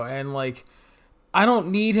promo, and like, I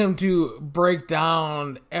don't need him to break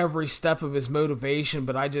down every step of his motivation,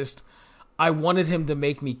 but I wanted him to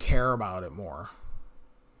make me care about it more.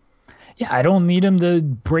 Yeah, I don't need him to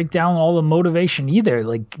break down all the motivation either.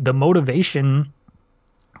 Like, the motivation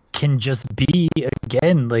can just be,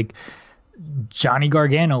 again, like, Johnny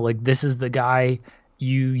Gargano. Like, this is the guy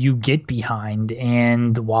you get behind,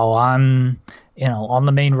 and while I'm, on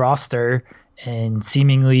the main roster and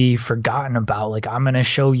seemingly forgotten about, like, I'm gonna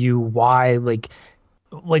show you why, like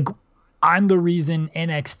I'm the reason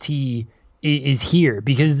NXT is here,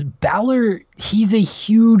 because Balor, he's a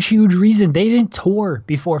huge reason. They didn't tour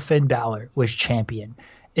before Finn Balor was champion.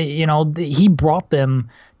 He brought them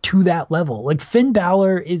to that level. Like, Finn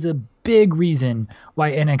Balor is a big reason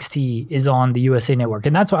why NXT is on the USA Network,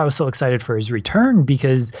 and that's why I was so excited for his return,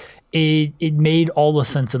 because it made all the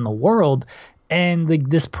sense in the world. And like,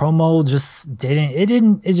 this promo just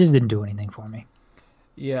didn't do anything for me.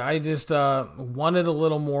 Yeah, I just wanted a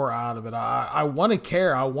little more out of it. I want to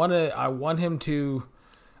care. I want to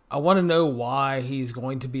know why he's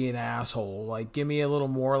going to be an asshole. Like, give me a little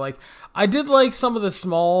more. Like, I did like some of the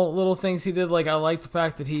small little things he did. Like, I like the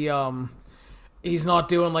fact that he's not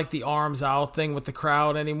doing like the arms out thing with the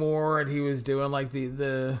crowd anymore, and he was doing like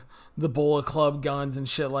the Bullet Club guns and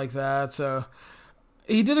shit like that. So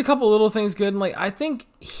he did a couple little things good, and like, I think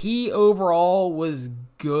he overall was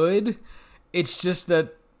good. It's just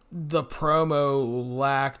that the promo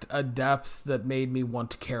lacked a depth that made me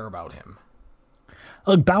want to care about him.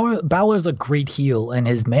 Look, Balor's a great heel, and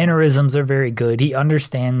his mannerisms are very good. He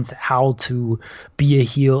understands how to be a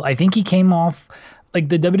heel. I think he came off, like,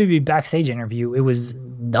 the WWE backstage interview, it was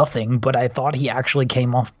nothing, but I thought he actually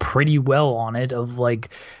came off pretty well on it, of like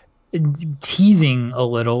teasing a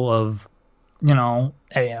little of,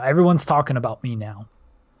 hey, everyone's talking about me now.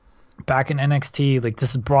 Back in NXT, like,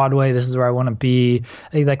 this is Broadway, this is where I want to be.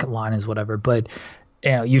 I think that line is whatever, but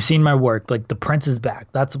you've seen my work. Like, the Prince is back.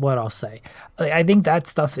 That's what I'll say. Like, I think that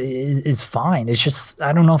stuff is fine. It's just,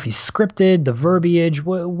 I don't know if he's scripted, the verbiage,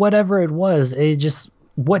 whatever it was. It just,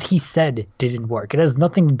 what he said didn't work. It has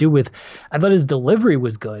nothing to do with, I thought his delivery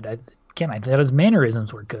was good. I thought his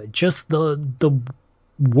mannerisms were good. Just the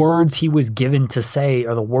words he was given to say,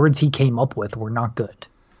 or the words he came up with, were not good.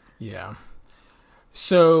 Yeah.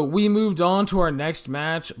 So we moved on to our next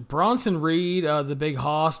match. Bronson Reed, the Big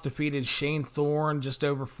Hoss, defeated Shane Thorne just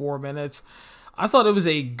over 4 minutes. I thought it was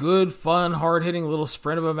a good, fun, hard-hitting little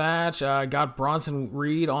sprint of a match. Got Bronson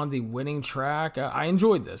Reed on the winning track. I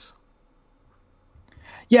enjoyed this.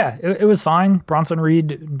 Yeah, it was fine. Bronson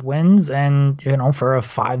Reed wins, and for a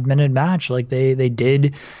 5-minute match, like, they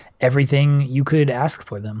did everything you could ask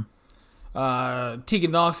for them.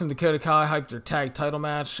 Tegan Nox and Dakota Kai hyped their tag title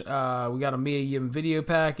match. We got a Mia Yim video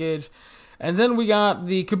package. And then we got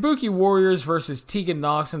the Kabuki Warriors versus Tegan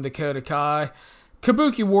Nox and Dakota Kai.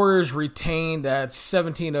 Kabuki Warriors retained at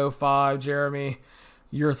 17:05. Jeremy,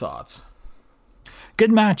 your thoughts?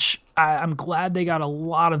 Good match. I'm glad they got a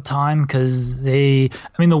lot of time, because the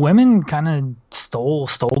women kind of stole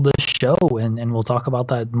the show, and we'll talk about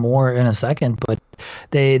that more in a second, but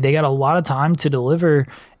they got a lot of time to deliver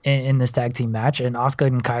in this tag team match, and Asuka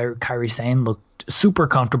and Kairi Sane looked super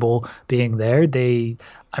comfortable being there.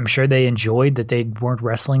 I'm sure they enjoyed that they weren't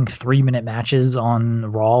wrestling 3-minute matches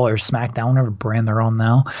on Raw or SmackDown, whatever brand they're on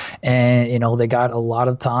now, and they got a lot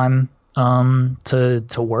of time to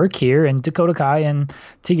work here. And Dakota Kai and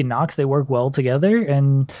Tegan Nox, they work well together,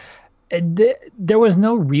 and there was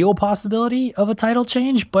no real possibility of a title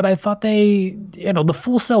change, but I thought the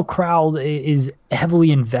Full Sail crowd is heavily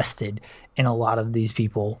invested in a lot of these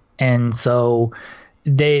people, and so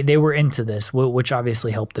they were into this, which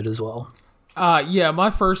obviously helped it as well. Yeah, my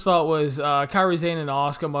first thought was Kairi Sane and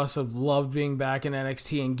Asuka must have loved being back in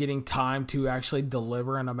NXT and getting time to actually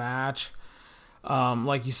deliver in a match.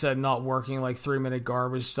 Like you said, not working like 3-minute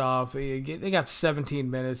garbage stuff. They got 17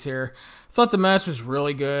 minutes here. Thought the match was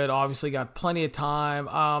really good. Obviously got plenty of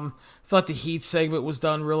time. Thought the heat segment was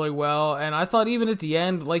done really well. And I thought even at the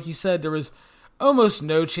end, like you said, there was almost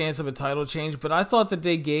no chance of a title change. But I thought that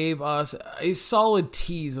they gave us a solid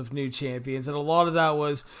tease of new champions. And a lot of that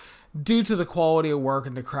was due to the quality of work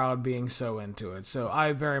and the crowd being so into it. So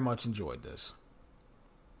I very much enjoyed this.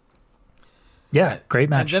 Yeah, great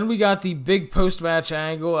match. And then we got the big post-match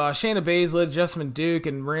angle. Shayna Baszler, Jessamyn Duke,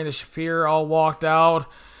 and Miranda Shafir all walked out.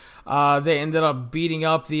 They ended up beating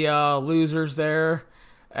up the losers there.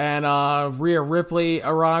 And Rhea Ripley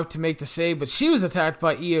arrived to make the save, but she was attacked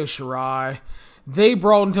by Io Shirai. They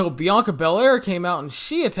brawled until Bianca Belair came out and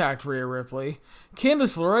she attacked Rhea Ripley.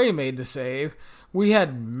 Candice LeRae made the save. We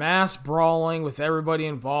had mass brawling with everybody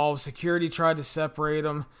involved. Security tried to separate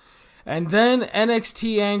them. And then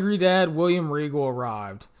NXT Angry Dad William Regal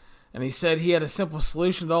arrived. And he said he had a simple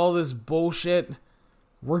solution to all this bullshit.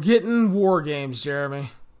 We're getting War Games,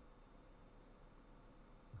 Jeremy.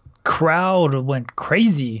 Crowd went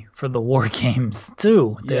crazy for the War Games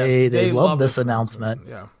too. They loved this announcement.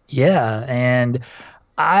 Yeah, and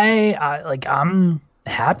I'm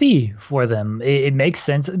happy for them. It makes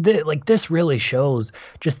sense. This really shows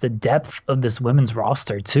just the depth of this women's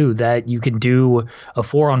roster too, that you can do a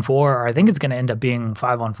 4-on-4, or I think it's going to end up being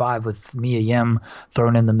 5-on-5 with Mia Yim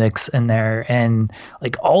thrown in the mix in there. And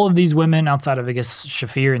like all of these women outside of, I guess,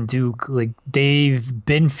 Shafir and Duke, like they've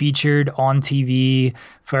been featured on TV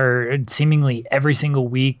for seemingly every single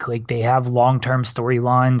week. Like they have long-term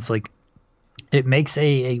storylines. Like it makes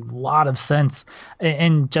a lot of sense.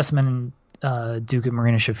 And Jessamine Duke and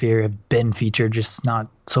Marina Shafir have been featured, just not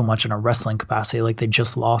so much in a wrestling capacity. Like they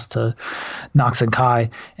just lost to Nox and Kai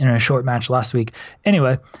in a short match last week.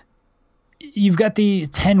 Anyway, you've got these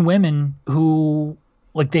 10 women who,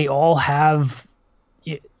 like, they all have,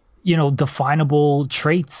 definable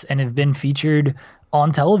traits and have been featured on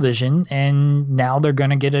television, and now they're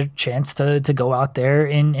going to get a chance to go out there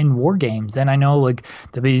in War Games. And I know like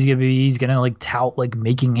WWE's going to like tout like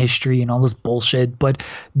making history and all this bullshit, but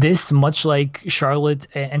this, much like Charlotte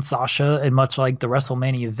and Sasha, and much like the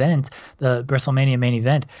WrestleMania main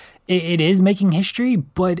event, it is making history,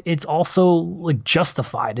 but it's also like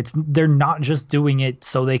justified. They're not just doing it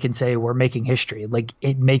so they can say we're making history. Like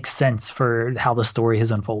it makes sense for how the story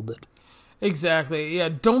has unfolded. Exactly. Yeah,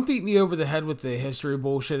 don't beat me over the head with the history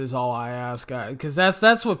bullshit is all I ask, because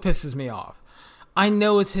that's what pisses me off. I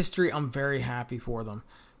know it's history. I'm very happy for them.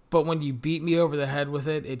 But when you beat me over the head with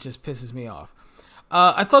it, it just pisses me off.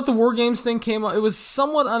 I thought the War Games thing came up. It was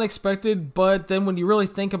somewhat unexpected, but then when you really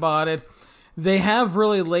think about it, they have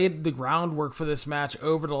really laid the groundwork for this match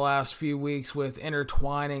over the last few weeks with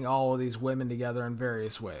intertwining all of these women together in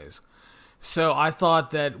various ways. So I thought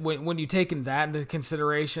that when you take that into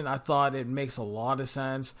consideration, I thought it makes a lot of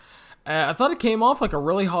sense. I thought it came off like a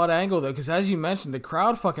really hot angle, though, because as you mentioned, the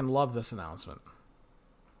crowd fucking loved this announcement.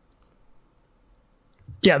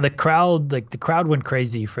 Yeah, the crowd went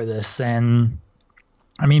crazy for this. And,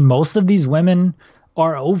 I mean, most of these women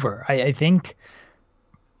are over. I think,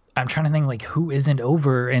 I'm trying to think, like, who isn't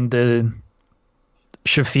over, and the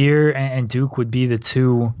Shafir and Duke would be the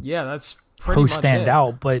two that's pretty who much stand it.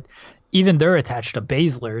 out, but even they're attached to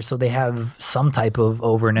Baszler, so they have some type of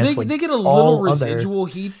overness. They get a little residual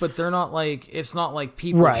heat, but they're not like, it's not like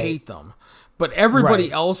people hate them. But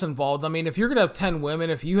everybody else involved, I mean, if you're going to have 10 women,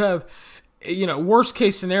 if you have, worst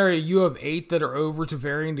case scenario, you have 8 that are over to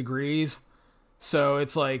varying degrees. So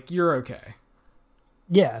it's like, you're okay.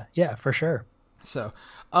 Yeah, for sure. So,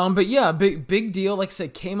 but yeah, big deal. Like I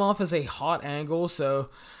said, came off as a hot angle. So,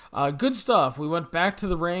 good stuff. We went back to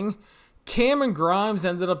the ring. Cameron Grimes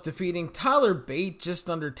ended up defeating Tyler Bate just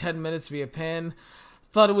under 10 minutes via pin.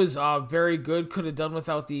 Thought it was very good. Could have done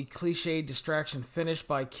without the cliche distraction finish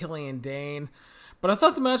by Killian Dane. But I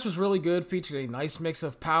thought the match was really good. Featured a nice mix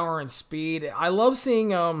of power and speed. I love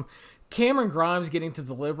seeing Cameron Grimes getting to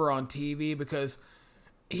deliver on TV, because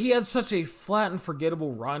he had such a flat and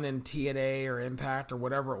forgettable run in TNA or Impact or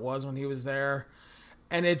whatever it was when he was there.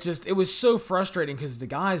 And it was so frustrating because the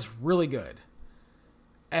guy's really good.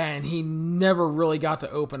 And he never really got to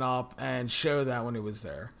open up and show that when he was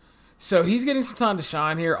there. So he's getting some time to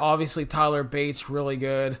shine here. Obviously, Tyler Bates, really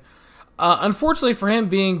good. Unfortunately for him,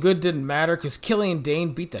 being good didn't matter, because Killian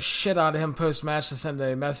Dane beat the shit out of him post-match to send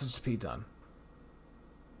a message to Pete Dunne.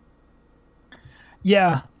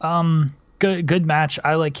 Yeah, good match.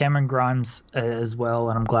 I like Cameron Grimes as well,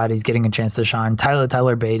 and I'm glad he's getting a chance to shine.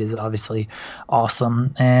 Tyler Bate is obviously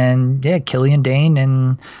awesome. And yeah, Killian Dane,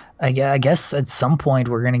 and I guess at some point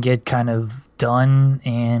we're going to get kind of Dunn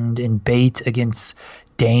and Bate against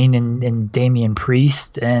Dane and Damian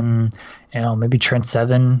Priest, and maybe Trent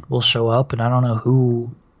Seven will show up, and I don't know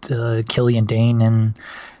who Killian Dane and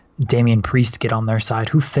Damian Priest get on their side.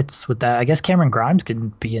 Who fits with that? I guess Cameron Grimes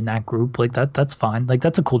could be in that group. Like that's fine. Like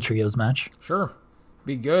that's a cool trios match. Sure.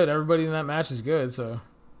 Be good. Everybody in that match is good, so.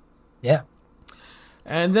 Yeah.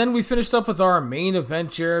 And then we finished up with our main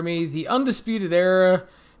event, Jeremy. The Undisputed Era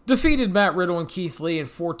defeated Matt Riddle and Keith Lee in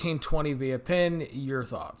 14-20 via pin. Your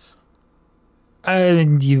thoughts?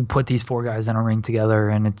 And you put these four guys in a ring together,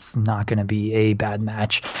 and it's not going to be a bad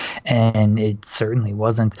match, and it certainly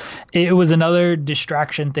wasn't. It was another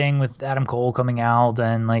distraction thing with Adam Cole coming out,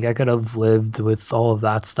 and like I could have lived with all of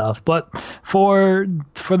that stuff. But for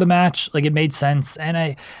the match, like it made sense,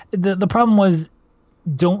 and the problem was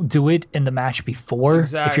don't do it in the match before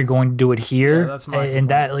if you're going to do it here, that's my and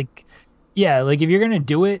that like if you're going to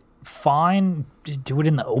do it, fine, just do it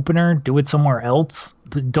in the opener, do it somewhere else,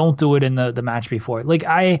 but don't do it in the match before.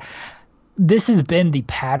 This has been the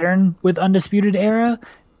pattern with Undisputed Era,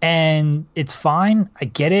 and it's fine. I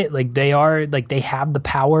get it. Like they have the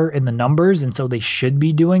power and the numbers, and so they should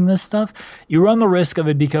be doing this stuff. You run the risk of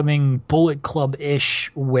it becoming Bullet Club-ish,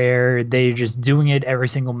 where they're just doing it every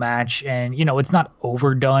single match, and it's not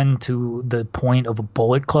overdone to the point of a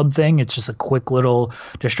Bullet Club thing. It's just a quick little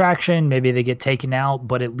distraction. Maybe they get taken out,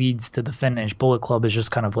 but it leads to the finish. Bullet Club is just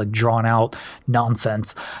kind of like drawn out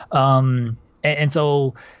nonsense. And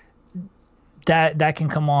so that can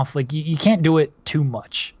come off like you can't do it too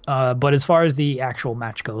much. But as far as the actual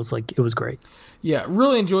match goes, like it was great. Yeah,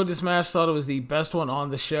 really enjoyed this match. Thought it was the best one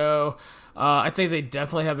on the show. I think they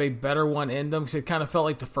definitely have a better one in them because it kind of felt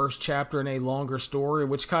like the first chapter in a longer story,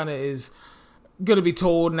 which kind of is going to be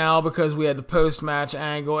told now because we had the post-match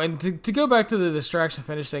angle. And to go back to the distraction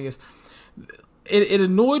finish thing, is it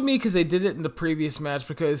annoyed me because they did it in the previous match,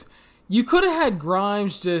 because you could have had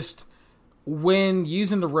Grimes just win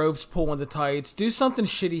using the ropes, pulling the tights, do something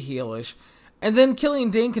shitty heelish, and then Killian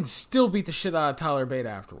Dane can still beat the shit out of Tyler Bate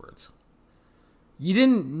afterwards. You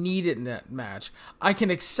didn't need it in that match. I can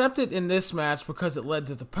accept it in this match because it led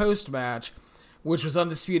to the post-match, which was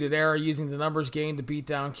Undisputed Era using the numbers game to beat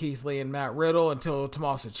down Keith Lee and Matt Riddle until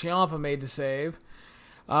Tommaso Ciampa made the save.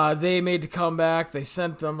 They made the comeback. They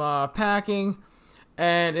sent them packing,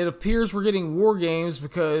 and it appears we're getting War Games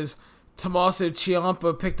because Tommaso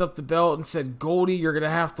Ciampa picked up the belt and said, "Goldie, you're going to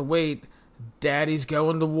have to wait. Daddy's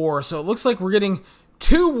going to war." So it looks like we're getting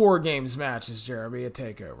 2 War Games matches, Jeremy, at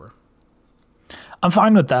TakeOver. I'm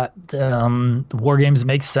fine with that. The War Games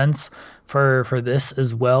makes sense for this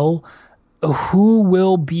as well. Who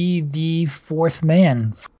will be the fourth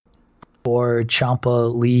man for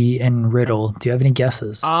Ciampa, Lee, and Riddle? Do you have any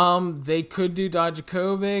guesses? They could do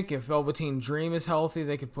Dijakovic. If Velveteen Dream is healthy,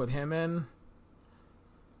 they could put him in.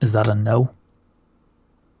 Is that a no?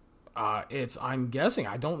 I'm guessing.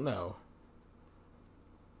 I don't know.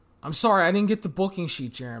 I'm sorry, I didn't get the booking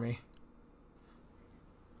sheet, Jeremy.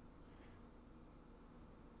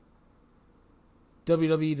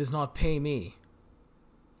 WWE does not pay me.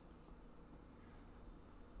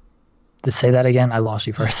 To say that again, I lost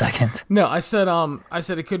you for a second. No, I said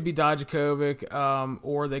it could be Dijakovic,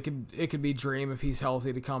 or it could be Dream if he's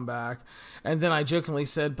healthy to come back. And then I jokingly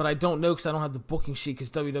said, but I don't know because I don't have the booking sheet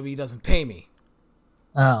because WWE doesn't pay me.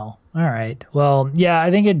 Oh, all right. Well, yeah,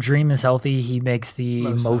 I think if Dream is healthy, he makes the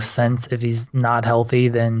most sense. If he's not healthy,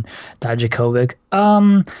 then Dijakovic.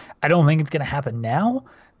 I don't think it's going to happen now.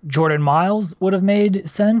 Jordan Miles would have made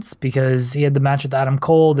sense because he had the match with Adam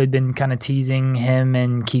Cole. They'd been kind of teasing him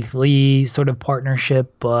and Keith Lee sort of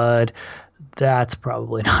partnership, but that's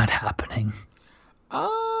probably not happening.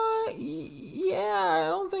 Yeah, I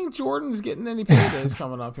don't think Jordan's getting any paydays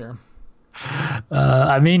coming up here.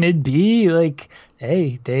 I mean, it'd be like,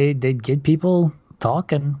 hey, they'd get people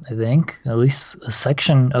talking, I think, at least a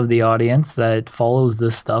section of the audience that follows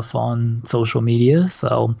this stuff on social media.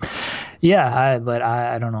 So yeah, but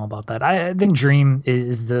I don't know about that. I think Dream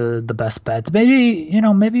is the best bet.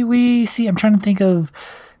 Maybe we see, I'm trying to think of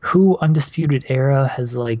who Undisputed Era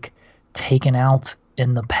has like taken out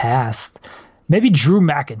in the past. Maybe Drew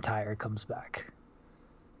McIntyre comes back.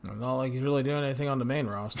 Not like he's really doing anything on the main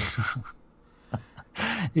roster.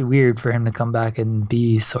 Weird for him to come back and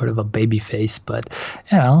be sort of a baby face, but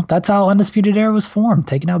that's how Undisputed Era was formed,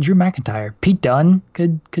 taking out Drew McIntyre. Pete Dunne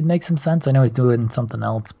could make some sense. I know he's doing something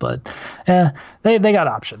else, but they got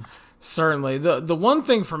options. Certainly. The one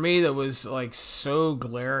thing for me that was like so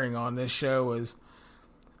glaring on this show was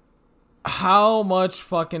how much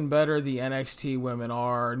fucking better the NXT women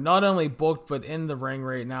are, not only booked but in the ring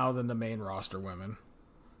right now, than the main roster women.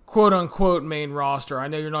 Quote unquote main roster. I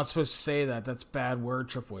know you're not supposed to say that. That's a bad word,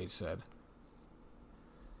 Triple H said.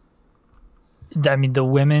 I mean, the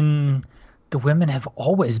women have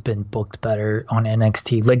always been booked better on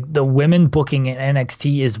NXT. Like, the women booking in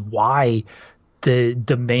NXT is why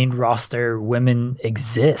the main roster women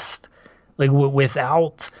exist. Like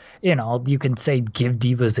without, you can say give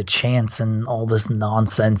divas a chance and all this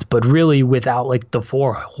nonsense, but really without like the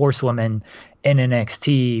four horsewomen in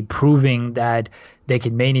NXT proving that they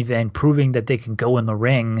can main event, proving that they can go in the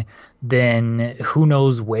ring, then who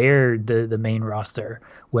knows where the main roster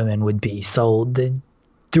women would be. So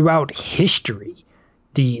throughout history,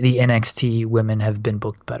 the NXT women have been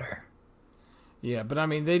booked better. Yeah, but I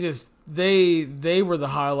mean, they were the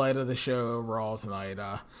highlight of the show overall tonight.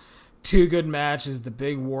 Two good matches, the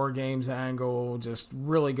big War Games angle, just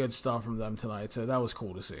really good stuff from them tonight. So that was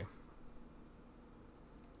cool to see.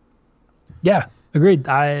 Yeah, agreed.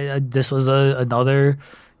 This was another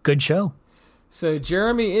good show. So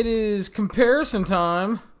Jeremy, it is comparison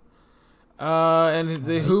time, and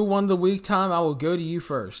the Who Won the Week time. I will go to you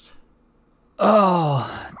first.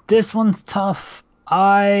 Oh, this one's tough.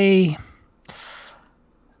 I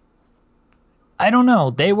don't know.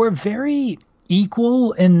 They were very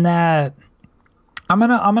equal in that I'm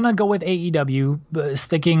gonna go with AEW,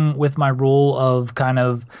 sticking with my rule of kind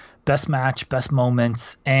of best match, best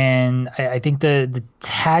moments, and I think the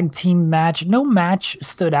tag team match, no match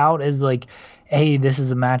stood out as like, hey, this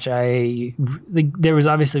is a match there was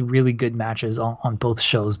obviously really good matches on both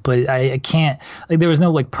shows, but I can't, like, there was no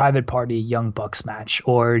like Private Party Young Bucks match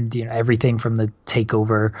or everything from the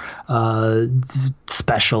Takeover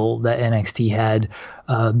special that NXT had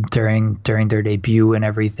during their debut and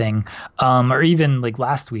everything, or even like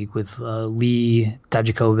last week with Lee,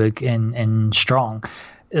 Dijakovic, and Strong.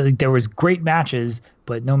 Like, there was great matches,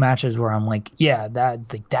 but no matches where I'm like, yeah,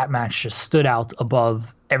 that match just stood out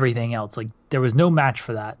above everything else. Like, there was no match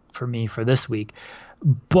for me for this week.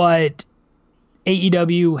 But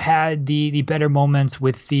AEW had the better moments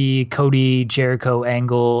with the Cody Jericho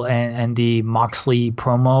angle and the Moxley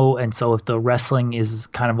promo. And so if the wrestling is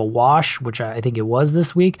kind of a wash, which I think it was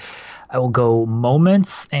this week, I will go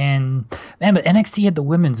moments. And man, but NXT had the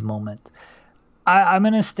women's moment. I'm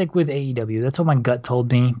gonna stick with AEW. That's what my gut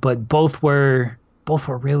told me. But both were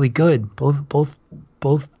really good. Both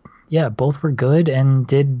were good and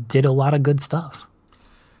did a lot of good stuff.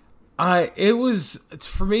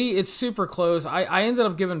 For me, it's super close. I ended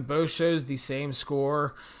up giving both shows the same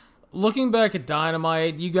score. Looking back at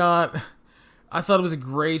Dynamite, I thought it was a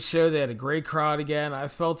great show. They had a great crowd again. I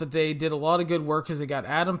felt that they did a lot of good work because they got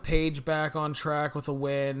Adam Page back on track with a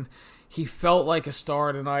win. He felt like a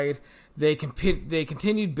star tonight. They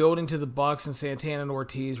continued building to the Bucks and Santana and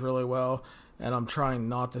Ortiz really well. And I'm trying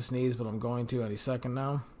not to sneeze, but I'm going to any second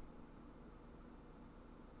now.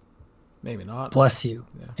 Maybe not. Bless you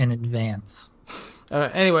in advance.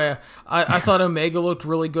 Anyway, I thought Omega looked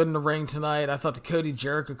really good in the ring tonight. I thought the Cody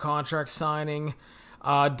Jericho contract signing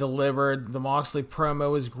delivered. The Moxley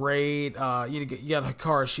promo was great. You got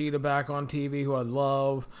Hikaru Shida back on TV, who I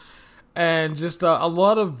love. And just a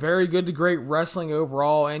lot of very good to great wrestling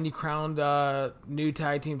overall. And you crowned new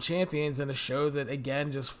tag team champions in a show that,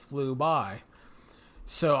 again, just flew by.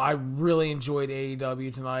 So I really enjoyed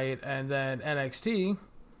AEW tonight. And then NXT,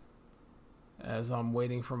 as I'm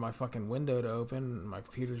waiting for my fucking window to open. My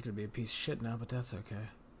computer's going to be a piece of shit now, but that's okay.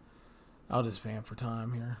 I'll just vamp for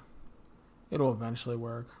time here. It'll eventually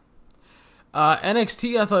work.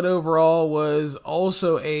 NXT, I thought overall was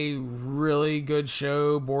also a really good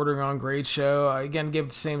show, bordering on great show. I again give it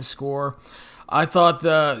the same score. I thought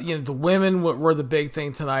the women were the big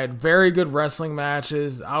thing tonight. Very good wrestling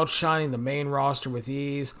matches, outshining the main roster with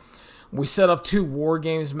ease. We set up 2 War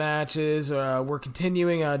Games matches. We're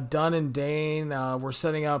continuing Dunn and Dane.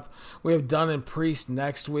 We have Dunn and Priest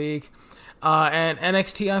next week. And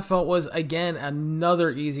NXT, I felt, was, again, another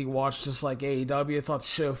easy watch, just like AEW. I thought the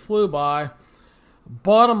show flew by.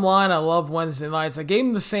 Bottom line, I love Wednesday nights. I gave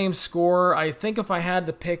them the same score. I think if I had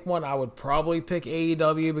to pick one, I would probably pick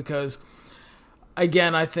AEW because,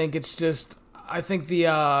 again, I think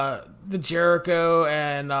the Jericho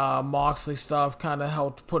and Moxley stuff kind of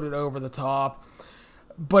helped put it over the top.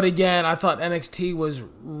 But again, I thought NXT was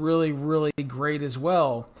really, really great as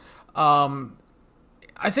well.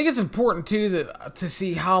 I think it's important, too, to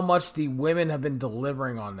see how much the women have been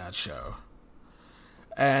delivering on that show.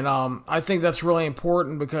 And I think that's really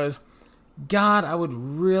important because, God, I would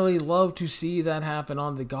really love to see that happen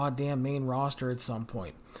on the goddamn main roster at some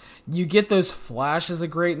point. You get those flashes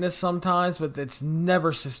of greatness sometimes, but it's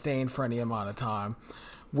never sustained for any amount of time,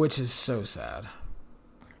 which is so sad.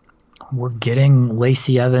 We're getting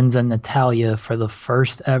Lacey Evans and Natalya for the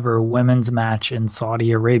first ever women's match in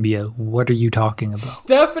Saudi Arabia. What are you talking about?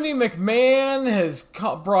 Stephanie McMahon has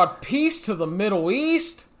brought peace to the Middle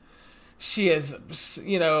East. She has,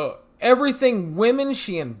 everything women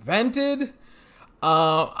she invented.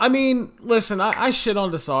 I mean, listen, I shit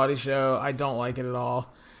on the Saudi show. I don't like it at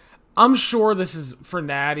all. I'm sure this is, for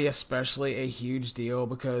Natty especially, a huge deal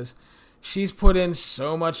because she's put in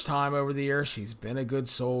so much time over the years. She's been a good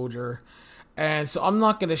soldier. And so I'm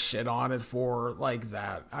not going to shit on it for like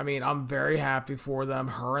that. I mean, I'm very happy for them.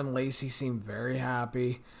 Her and Lacey seem very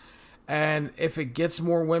happy. And if it gets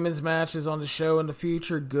more women's matches on the show in the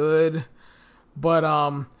future, good. But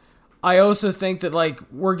I also think that like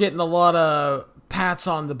we're getting a lot of pats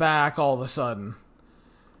on the back all of a sudden.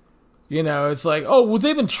 You know, it's like, oh, well,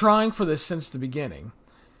 they've been trying for this since the beginning.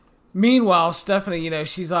 Meanwhile, Stephanie, you know,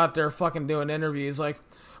 she's out there fucking doing interviews like,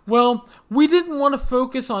 well, we didn't want to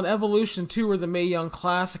focus on Evolution 2 or the Mae Young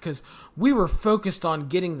Classic because we were focused on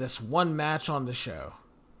getting this one match on the show.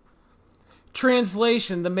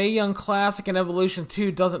 Translation, the Mae Young Classic and Evolution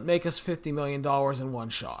 2 doesn't make us $50 million in one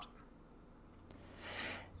shot.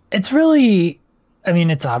 It's really, I mean,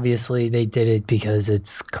 it's obviously they did it because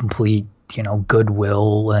it's complete, you know,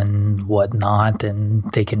 goodwill and whatnot, and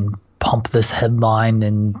they can pump this headline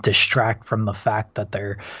and distract from the fact that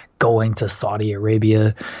they're going to Saudi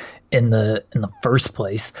Arabia in the first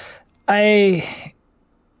place. Saying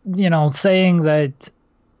that,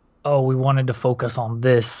 oh, we wanted to focus on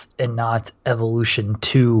this and not Evolution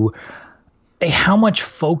 2. How much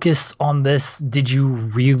focus on this did you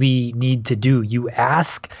really need to do? You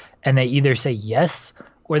ask and they either say yes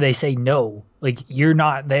or they say no. Like, you're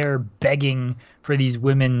not there begging for these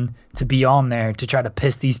women to be on there to try to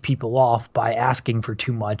piss these people off by asking for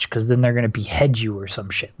too much, because then they're going to behead you or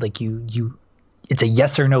some shit. Like, it's a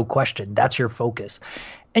yes or no question. That's your focus.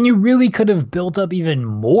 And you really could have built up even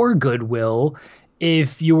more goodwill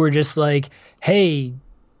if you were just like, hey,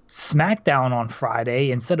 SmackDown on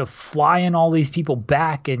Friday, instead of flying all these people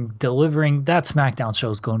back and delivering, that SmackDown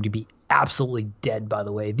show is going to be absolutely dead, by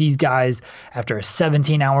the way. These guys, after a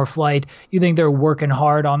 17-hour flight, you think they're working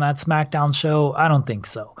hard on that SmackDown show? I don't think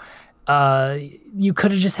so. You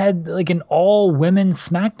could have just had like an all-women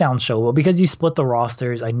SmackDown show. Well, because you split the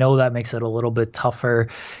rosters, I know that makes it a little bit tougher.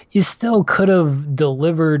 You still could have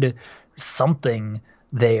delivered something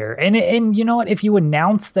there. And you know what? If you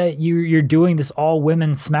announce that you're doing this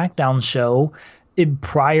all-women SmackDown show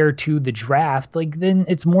prior to the draft, like, then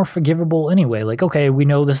it's more forgivable anyway. Like, okay, we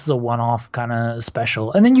know this is a one-off kind of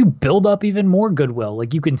special, and then you build up even more goodwill.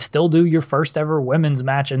 Like, you can still do your first ever women's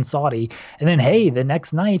match in Saudi, and then hey, the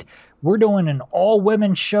next night we're doing an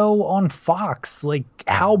all-women show on Fox. Like,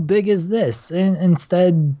 how big is this? And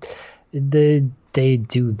instead they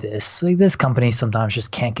do this. Like, this company sometimes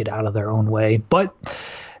just can't get out of their own way, but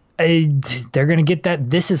they're going to get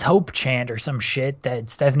that "This is Hope" chant or some shit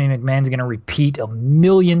that Stephanie McMahon's going to repeat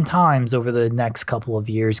 1,000,000 times over the next couple of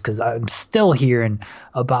years, because I'm still hearing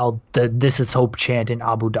about the "This is Hope" chant in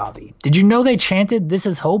Abu Dhabi. Did you know they chanted "This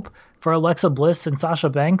is Hope" for Alexa Bliss and Sasha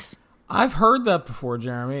Banks? I've heard that before,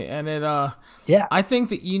 Jeremy, and yeah. I think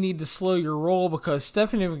that you need to slow your roll because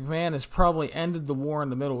Stephanie McMahon has probably ended the war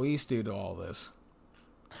in the Middle East due to all this.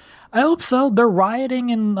 I hope so. They're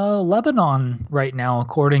rioting in Lebanon right now,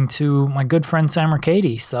 according to my good friend Sam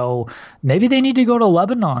Mercady. So maybe they need to go to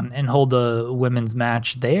Lebanon and hold a women's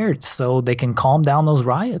match there so they can calm down those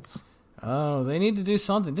riots. Oh, they need to do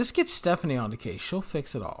something. Just get Stephanie on the case. She'll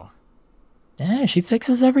fix it all. Yeah, she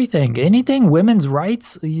fixes everything. Anything women's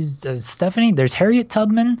rights. Stephanie, there's Harriet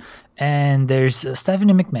Tubman, and there's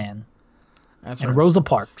Stephanie McMahon. That's and right. Rosa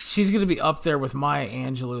Parks. She's going to be up there with Maya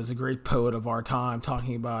Angelou as a great poet of our time,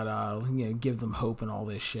 talking about, give them hope and all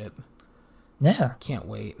this shit. Yeah. Can't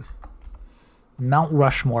wait. Mount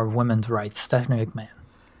Rushmore of women's rights, Stephanie McMahon.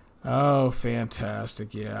 Oh,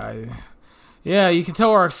 fantastic. Yeah, you can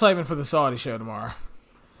tell our excitement for the Saudi show tomorrow.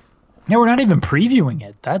 Yeah, we're not even previewing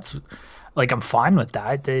it. That's, like, I'm fine with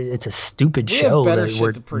that. It's a stupid show better that shit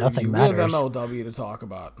where to preview. nothing matters. We have MLW to talk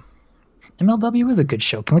about. MLW is a good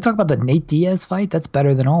show. Can we talk about the Nate Diaz fight? That's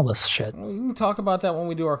better than all this shit. Well, we can talk about that when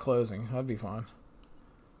we do our closing. That'd be fine.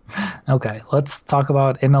 Okay, let's talk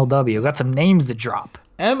about MLW. We've got some names to drop.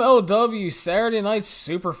 MLW Saturday Night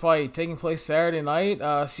Superfight taking place Saturday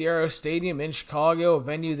night. Sierra Stadium in Chicago, a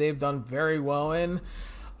venue they've done very well in.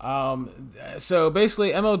 So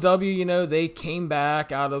basically MLW, they came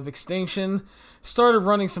back out of extinction, started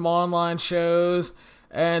running some online shows,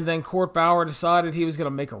 and then Court Bauer decided he was going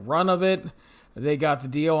to make a run of it. They got the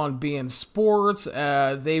deal on beIN Sports.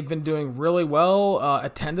 They've been doing really well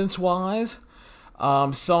attendance-wise,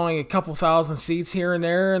 selling a couple thousand seats here and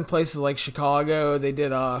there in places like Chicago. They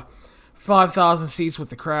did 5,000 seats with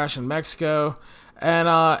the crash in Mexico. And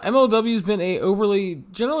MLW's been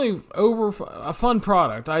a fun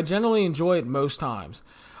product. I generally enjoy it most times.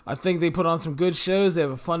 I think they put on some good shows. They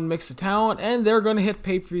have a fun mix of talent, and they're going to hit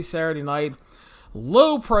pay-per-view Saturday night.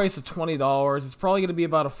 Low price of $20. It's probably going to be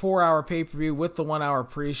about a 4-hour pay-per-view with the 1-hour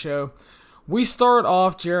pre-show. We start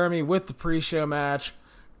off, Jeremy, with the pre-show match.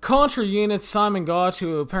 Contra Unit, Simon Gotch,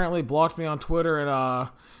 who apparently blocked me on Twitter, and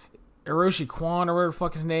Hiroshi Kwan, or whatever the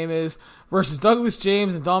fuck his name is, versus Douglas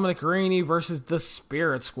James and Dominic Garrini versus the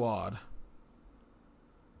Spirit Squad.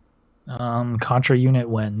 Contra Unit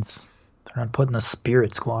wins. They're not putting the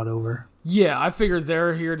Spirit Squad over. Yeah, I figured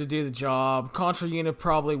they're here to do the job. Contra Unit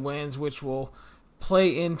probably wins, which will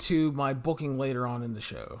play into my booking later on in the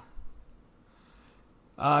show.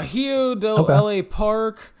 Hio del LA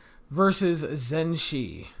Park versus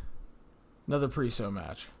Zenshi. Another pre-show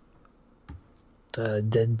match.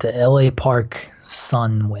 The LA Park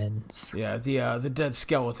Sun wins. Yeah, the dead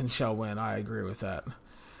skeleton shall win. I agree with that.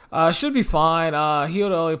 Should be fine. Hio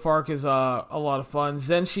del LA Park is a lot of fun.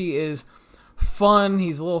 Zenshi is fun.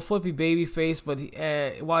 He's a little flippy baby face, but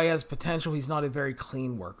while he has potential, he's not a very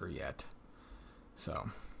clean worker yet.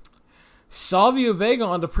 So, Savio Vega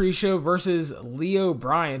on the pre-show versus Leo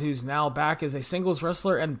Bryan, who's now back as a singles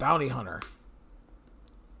wrestler and bounty hunter.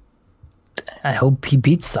 I hope he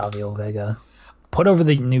beats Savio Vega. Put over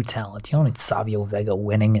the new talent. You don't need Savio Vega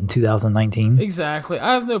winning in 2019. Exactly.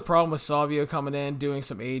 I have no problem with Savio coming in, doing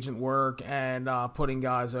some agent work, and putting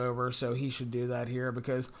guys over, so he should do that here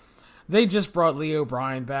because they just brought Leo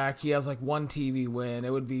Bryan back. He has like one TV win.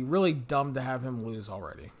 It would be really dumb to have him lose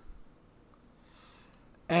already.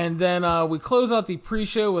 And then we close out the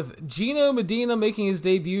pre-show with Gino Medina making his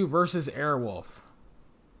debut versus Airwolf.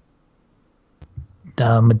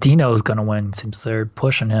 Medino's going to win since they're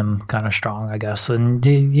pushing him kind of strong, I guess. And,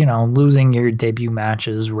 you know, losing your debut match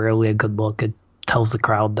is rarely a good look. It tells the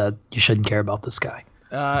crowd that you shouldn't care about this guy.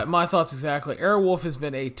 My thoughts exactly. Airwolf has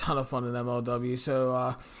been a ton of fun in MLW,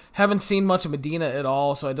 so haven't seen much of Medina at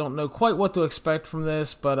all, so I don't know quite what to expect from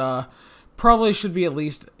this, but probably should be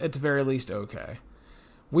at the very least, okay.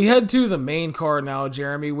 We head to the main card now,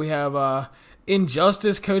 Jeremy. We have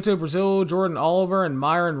Injustice, Koto Brazil, Jordan Oliver, and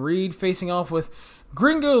Myron Reed facing off with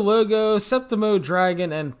Gringo Logo, Septimo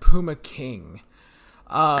Dragon, and Puma King.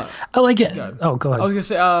 I like it. Oh, go ahead. I was going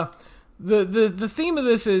to say, the theme of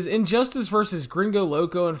this is Injustice versus Gringo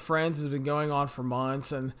Loco and Friends has been going on for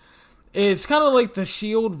months, and it's kind of like the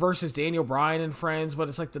Shield versus Daniel Bryan and Friends, but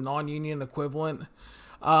it's like the non-union equivalent.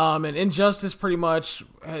 And Injustice pretty much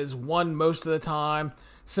has won most of the time,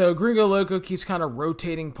 so Gringo Loco keeps kind of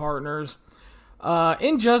rotating partners.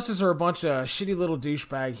 Injustice are a bunch of shitty little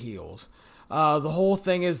douchebag heels. The whole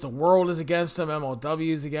thing is the world is against them,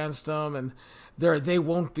 MLW is against them, and they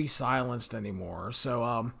won't be silenced anymore.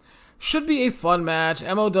 So, should be a fun match.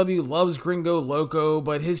 MLW loves Gringo Loco,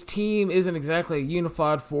 but his team isn't exactly a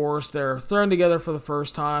unified force. They're thrown together for the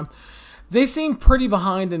first time. They seem pretty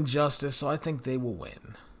behind Injustice, so I think they will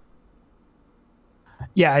win.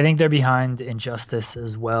 Yeah, I think they're behind Injustice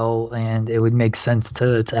as well, and it would make sense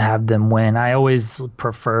to have them win. I always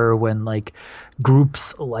prefer when like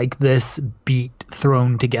groups like this beat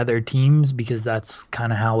thrown together teams because that's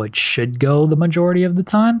kind of how it should go the majority of the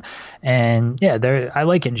time. And yeah, I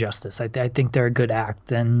like Injustice. I think they're a good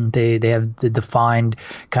act, and they have the defined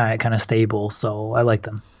kind of stable, so I like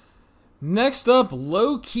them. Next up,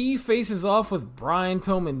 Low Key faces off with Brian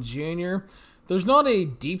Pillman Jr. There's not a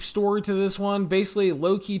deep story to this one. Basically,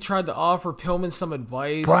 Low Key tried to offer Pillman some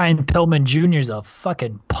advice. Brian Pillman Jr.'s a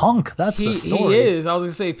fucking punk. That's the story. He is. I was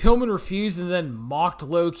going to say, Pillman refused and then mocked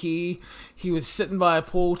Low Key. He was sitting by a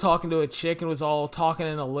pool talking to a chick and was all talking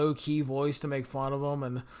in a Low Key voice to make fun of him.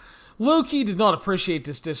 And Low Key did not appreciate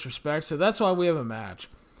this disrespect, so that's why we have a match.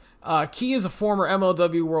 Key is a former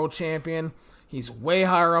MLW World Champion. He's way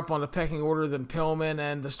higher up on the pecking order than Pillman,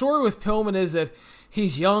 and the story with Pillman is that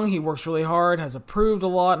he's young, he works really hard, has improved a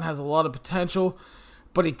lot, and has a lot of potential,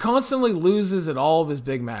 but he constantly loses at all of his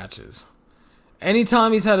big matches.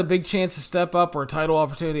 Anytime he's had a big chance to step up or a title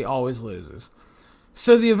opportunity, he always loses.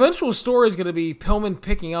 So the eventual story is going to be Pillman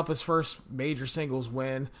picking up his first major singles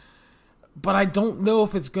win, but I don't know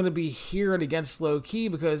if it's going to be here and against Low Key,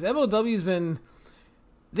 because MLW's been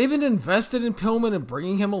invested in Pillman and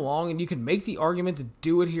bringing him along, and you can make the argument to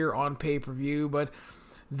do it here on pay-per-view, but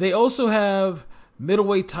they also have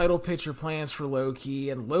middleweight title picture plans for Low Key,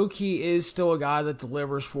 and Low Key is still a guy that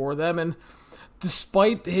delivers for them, and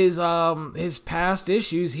despite his past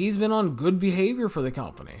issues, he's been on good behavior for the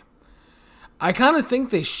company. I kind of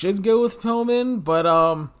think they should go with Pillman, but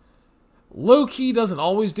Low Key doesn't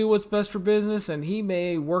always do what's best for business, and he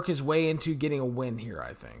may work his way into getting a win here,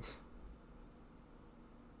 I think.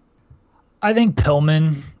 I think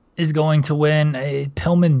Pillman is going to win.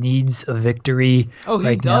 Pillman needs a victory. Oh, he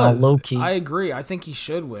right does. Now, Low Key. I agree. I think he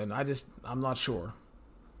should win. I'm not sure.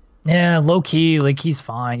 Yeah, low key, like he's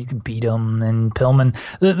fine. You can beat him. And Pillman,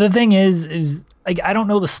 the thing is like I don't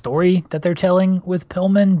know the story that they're telling with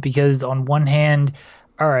Pillman because on one hand,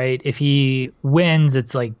 all right, if he wins,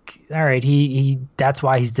 it's like all right, he that's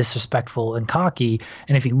why he's disrespectful and cocky.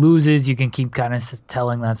 And if he loses, you can keep kind of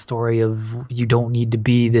telling that story of you don't need to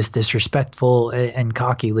be this disrespectful and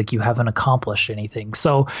cocky, like you haven't accomplished anything.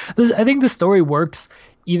 So I think the story works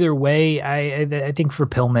either way. I think for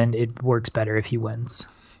Pillman, it works better if he wins.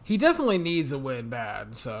 He definitely needs a win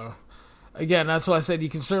bad. So, again, that's why I said you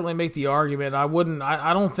can certainly make the argument. I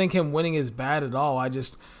don't think him winning is bad at all.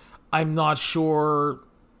 I'm not sure.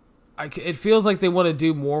 It feels like they want to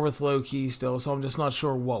do more with low key still, so I'm just not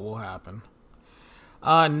sure what will happen.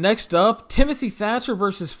 Next up, Timothy Thatcher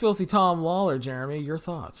versus Filthy Tom Lawler. Jeremy, your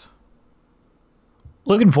thoughts?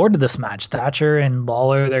 Looking forward to this match. Thatcher and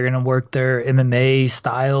Lawler, they're going to work their MMA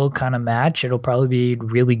style kind of match. It'll probably be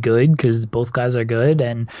really good because both guys are good.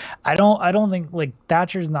 And I don't think like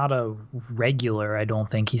Thatcher's not a regular. I don't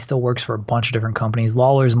think he still works for a bunch of different companies.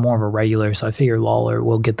 Lawler's more of a regular, so I figure Lawler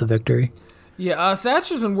will get the victory. Yeah,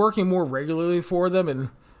 Thatcher's been working more regularly for them and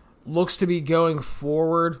looks to be going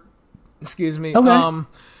forward. Excuse me. Okay.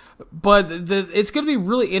 But it's going to be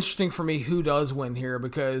really interesting for me who does win here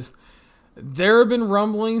because there have been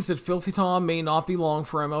rumblings that Filthy Tom may not be long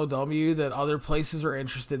for MLW, that other places are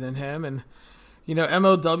interested in him, and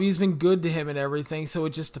MLW's been good to him and everything, so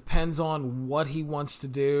it just depends on what he wants to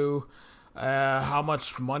do, how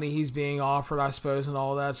much money he's being offered, I suppose, and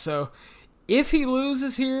all that. So if he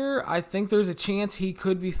loses here, I think there's a chance he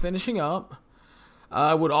could be finishing up.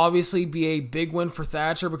 Would obviously be a big win for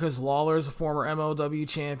Thatcher because Lawler is a former MLW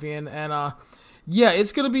champion, and yeah,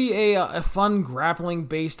 it's going to be a fun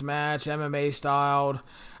grappling-based match, MMA-styled.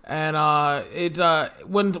 And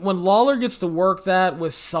when Lawler gets to work that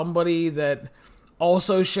with somebody that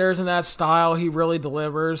also shares in that style, he really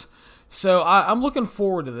delivers. So I'm looking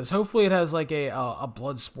forward to this. Hopefully it has like a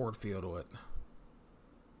blood sport feel to it.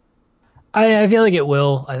 I feel like it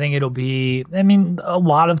will. I think it'll be. I mean, a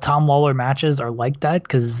lot of Tom Lawler matches are like that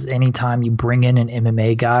because anytime you bring in an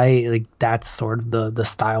MMA guy, like that's sort of the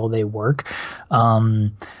style they work.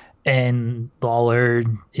 And Lawler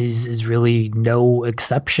is really no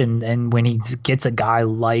exception. And when he gets a guy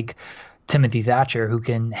like Timothy Thatcher who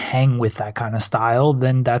can hang with that kind of style,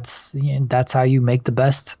 then that's how you make the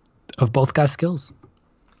best of both guys' skills.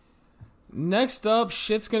 Next up,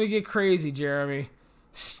 shit's gonna get crazy, Jeremy.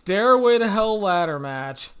 Stairway to Hell ladder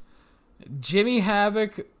match. Jimmy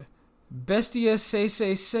Havoc, Bestia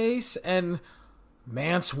Seis, and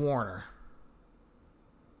Mance Warner.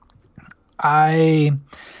 I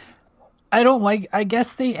don't like. I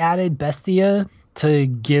guess they added Bestia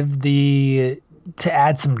to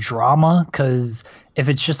add some drama because if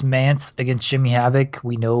it's just Mance against Jimmy Havoc,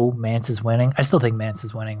 we know Mance is winning. I still think Mance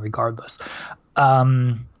is winning regardless.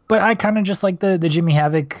 But I kind of just like the Jimmy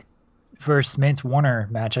Havoc versus Mance Warner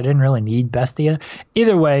match. I didn't really need Bestia.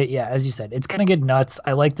 Either way, yeah, as you said, it's gonna get nuts.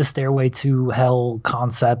 I like the Stairway to Hell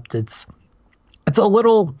concept. It's a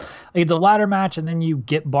little like it's a ladder match and then you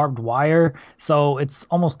get barbed wire, so it's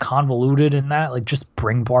almost convoluted in that. Like just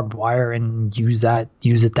bring barbed wire and use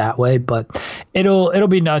it that way. But it'll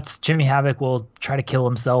be nuts. Jimmy Havoc will try to kill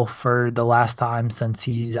himself for the last time since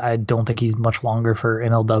I don't think he's much longer for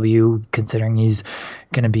MLW considering he's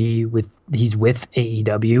gonna be with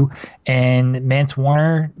AEW. And Mance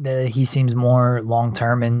Warner, he seems more long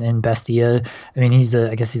term in Bestia. I mean,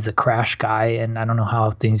 I guess he's a crash guy, and I don't know how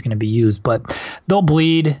often he's going to be used, but they'll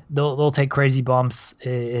bleed, they'll take crazy bumps.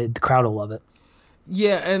 The crowd will love it.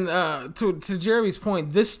 Yeah, and to Jeremy's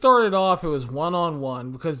point, this started off, it was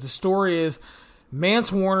one-on-one because the story is Mance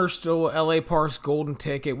Warner stole LA Park's golden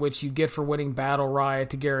ticket, which you get for winning Battle Riot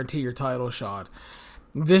to guarantee your title shot.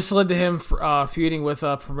 This led to him feuding with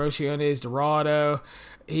Promociones Dorado.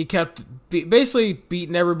 He kept basically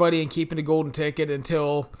beating everybody and keeping the golden ticket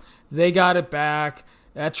until they got it back.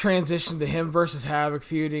 That transitioned to him versus Havoc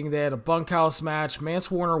feuding. They had a bunkhouse match.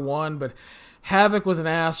 Mance Warner won, but Havoc was an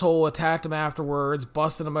asshole, attacked him afterwards,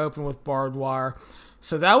 busted him open with barbed wire.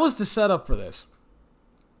 So that was the setup for this.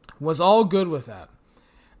 Was all good with that.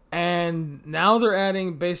 And now they're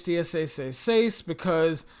adding Bestia Seis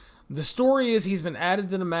because the story is he's been added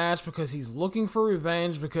to the match because he's looking for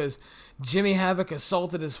revenge because Jimmy Havoc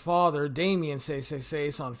assaulted his father, Damien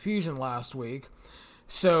Seis, on Fusion last week.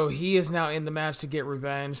 So he is now in the match to get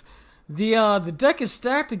revenge. The deck is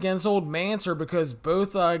stacked against old Mancer because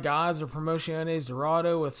both guys are Promociones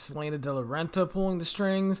Dorado with Selena De La Renta pulling the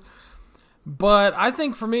strings. But I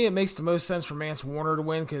think for me it makes the most sense for Mance Warner to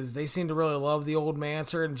win because they seem to really love the old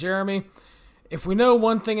Mancer. And Jeremy, if we know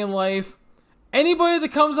one thing in life, anybody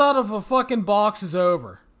that comes out of a fucking box is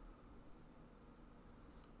over.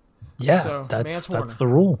 Yeah, So, that's Warner. the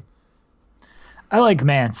rule. I like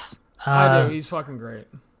Mance. I do. He's fucking great.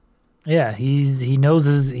 Yeah, he knows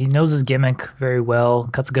his gimmick very well.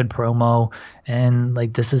 Cuts a good promo, and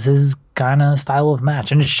like this is his kind of style of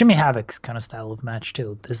match, and it's Jimmy Havoc's kind of style of match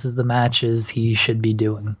too. This is the matches he should be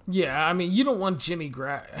doing. Yeah, I mean, you don't want Jimmy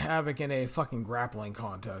Havoc in a fucking grappling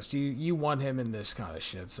contest. You want him in this kind of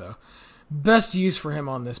shit. So, best use for him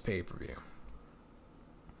on this pay-per-view.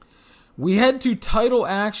 We head to title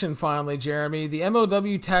action finally, Jeremy. The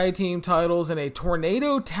MLW Tag Team titles in a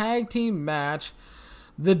Tornado Tag Team match.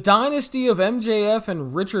 The Dynasty of MJF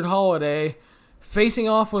and Richard Holiday facing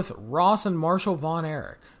off with Ross and Marshall Von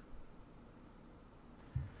Erich.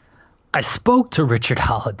 I spoke to Richard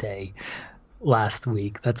Holiday last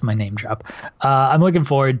week. That's my name drop. I'm looking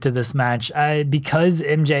forward to this match. Because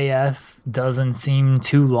MJF doesn't seem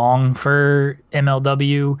too long for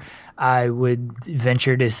MLW, I would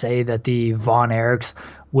venture to say that the Von Erichs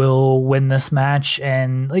will win this match,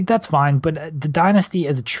 and like that's fine. But the Dynasty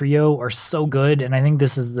as a trio are so good, and I think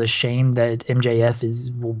this is the shame that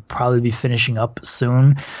MJF will probably be finishing up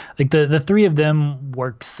soon. Like the three of them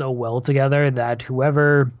work so well together that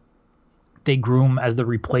whoever they groom as the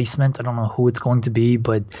replacement, I don't know who it's going to be,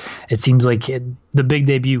 but it seems like the big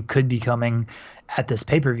debut could be coming at this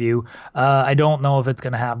pay-per-view. I don't know if it's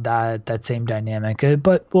going to have that same dynamic,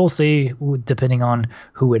 but we'll see depending on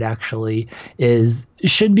who it actually is. It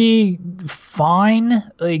should be fine.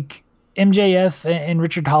 Like MJF and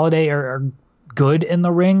Richard Holiday are good in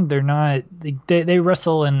the ring. They're not, they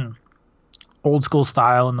wrestle in old school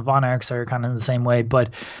style, and the Von Erichs are kind of the same way, but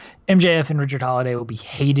MJF and Richard Holiday will be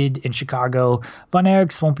hated in Chicago. Von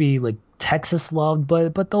Erichs won't be like Texas loved,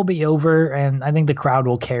 but they'll be over, and I think the crowd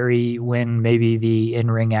will carry when maybe the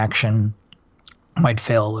in-ring action might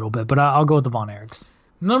fail a little bit. But I'll go with the Von Erichs.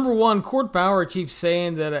 Number one, Court Bauer keeps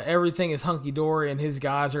saying that everything is hunky-dory and his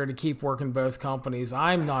guys are to keep working both companies.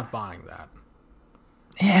 I'm not buying that.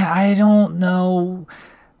 Yeah, I don't know.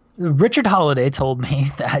 Richard Holiday told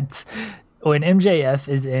me that when MJF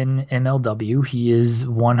is in MLW, he is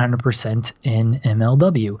 100% in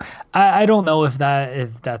MLW. I don't know if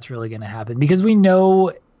that's really going to happen, because we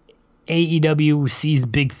know AEW sees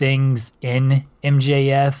big things in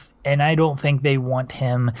MJF, and I don't think they want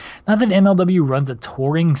him. Not that MLW runs a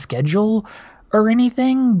touring schedule or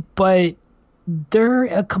anything, but they're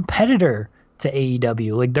a competitor to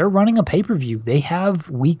AEW. Like, they're running a pay-per-view. They have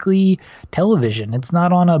weekly television. It's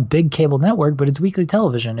not on a big cable network, but it's weekly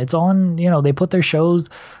television. It's on, they put their shows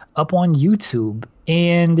up on YouTube,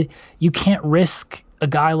 and you can't risk a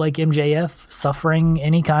guy like MJF suffering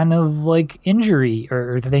any kind of like injury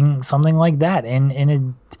or something like that in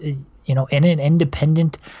an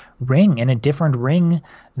independent ring, in a different ring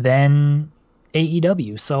than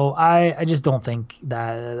AEW. So I just don't think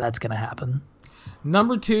that's going to happen.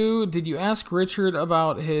 Number two, did you ask Richard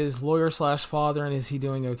about his lawyer/father, and is he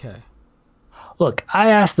doing okay? Look,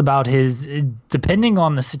 I asked about depending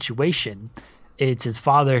on the situation, it's his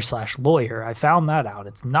father/lawyer. I found that out.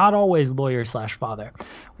 It's not always lawyer/father.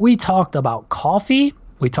 We talked about coffee.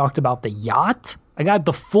 We talked about the yacht. I got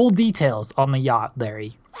the full details on the yacht,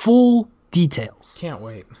 Larry. Full details. Can't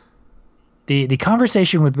wait. The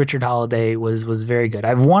conversation with Richard Holiday was very good. I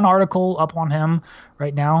have one article up on him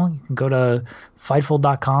right now. You can go to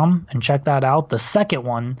Fightful.com and check that out. The second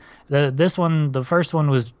one, the first one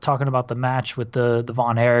was talking about the match with the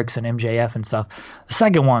Von Erichs and MJF and stuff. The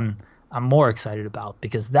second one I'm more excited about,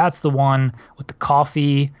 because that's the one with the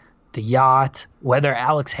coffee, the yacht, whether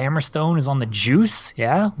Alex Hammerstone is on the juice.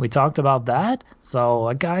 Yeah, we talked about that. So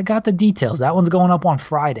I got the details. That one's going up on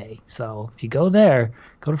Friday. So if you go there,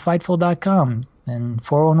 go to Fightful.com, and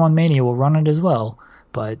 411 Mania will run it as well.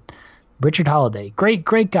 But Richard Holiday, great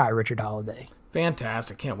guy, Richard Holiday.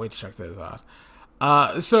 Fantastic. Can't wait to check those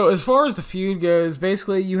out. So as far as the feud goes,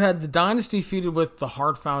 basically you had the Dynasty feuded with the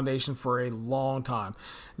Hart Foundation for a long time.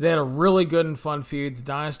 They had a really good and fun feud. The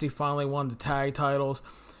Dynasty finally won the tag titles.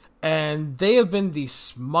 And they have been the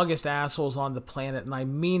smuggest assholes on the planet, and I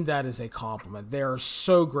mean that as a compliment. They are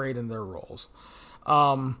so great in their roles.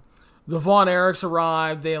 The Von Erichs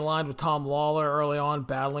arrived. They aligned with Tom Lawler early on,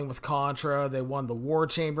 battling with Contra. They won the War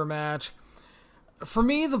Chamber match. For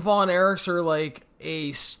me, the Von Erichs are like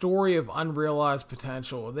a story of unrealized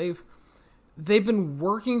potential. They've been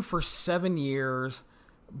working for 7 years,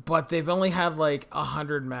 but they've only had like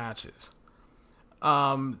 100 matches.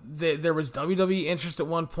 There was WWE interest at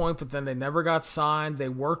one point, but then they never got signed. They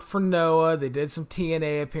worked for Noah. They did some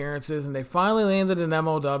TNA appearances, and they finally landed in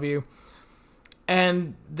MLW.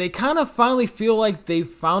 And they kind of finally feel like they've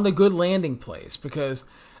found a good landing place, because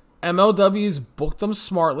MLW's booked them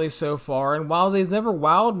smartly so far, and while they've never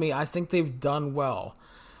wowed me, I think they've done well.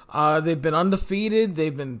 They've been undefeated.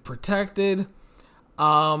 They've been protected.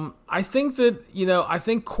 I think that, I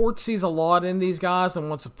think Court sees a lot in these guys and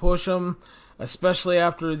wants to push them, especially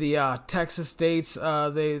after the Texas dates.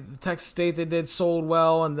 The Texas date they did sold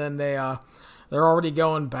well, and then they're already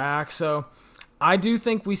going back. So I do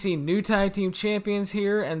think we see new tag team champions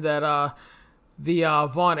here, and that the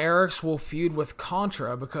Von Erichs will feud with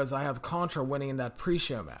Contra, because I have Contra winning in that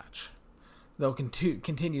pre-show match. They'll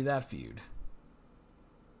continue that feud.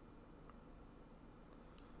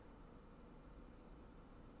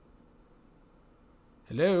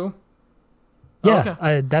 Hello? Yeah,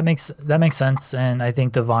 okay. that makes sense, and I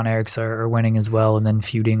think the Von Erichs are winning as well, and then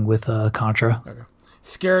feuding with Contra. Okay.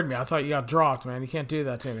 Scared me. I thought you got dropped, man. You can't do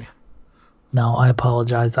that to me. No, I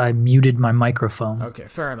apologize. I muted my microphone. Okay,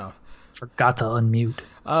 fair enough. Forgot to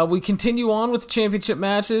unmute. We continue on with the championship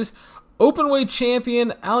matches. Openweight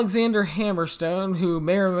champion Alexander Hammerstone, who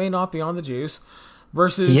may or may not be on the juice,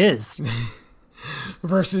 versus he is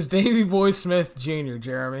versus Davey Boy Smith Jr.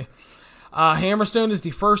 Jeremy. Hammerstone is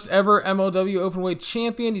the first ever MLW Openweight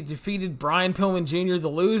champion. He defeated Brian Pillman Jr., the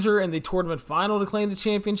loser, in the tournament final to claim the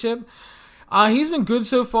championship. He's been good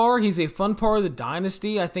so far. He's a fun part of the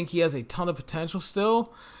dynasty. I think he has a ton of potential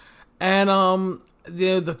still. And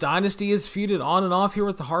the dynasty is feuded on and off here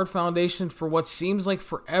with the Hart Foundation for what seems like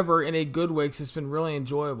forever in a good way, because it's been really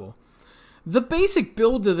enjoyable. The basic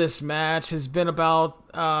build to this match has been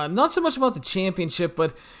about, not so much about the championship,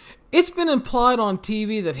 but it's been implied on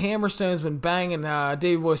TV that Hammerstone's been banging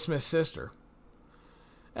Davey Boy Smith's sister.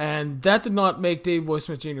 And that did not make Davey Boy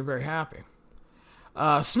Smith Jr. very happy.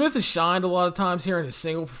 Smith has shined a lot of times here in his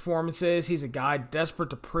single performances. He's a guy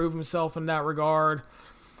desperate to prove himself in that regard.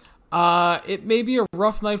 It may be a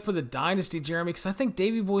rough night for the dynasty, Jeremy, because I think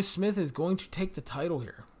Davey Boy Smith is going to take the title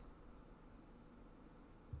here.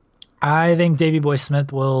 I think Davey Boy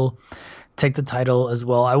Smith will take the title as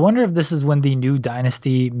well. I wonder if this is when the new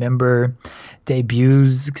dynasty member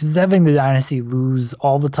debuts, because having the dynasty lose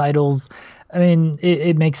all the titles, I mean,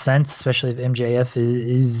 it makes sense, especially if MJF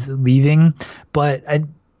is leaving. But I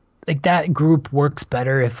like that group works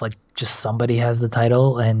better if like just somebody has the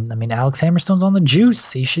title. And I mean, Alex Hammerstone's on the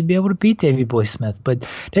juice; he should be able to beat Davey Boy Smith. But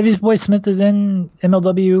Davey Boy Smith is in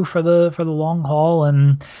MLW for the long haul,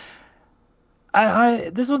 and I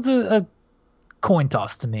this one's a coin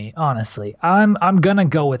toss to me, honestly. I'm gonna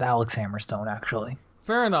go with Alex Hammerstone, actually.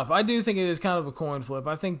 Fair enough. I do think it is kind of a coin flip.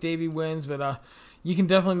 I think Davey wins, but you can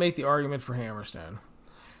definitely make the argument for Hammerstone.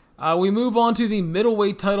 We move on to the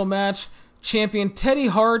middleweight title match. Champion Teddy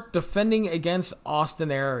Hart defending against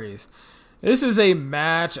Austin Aries. This is a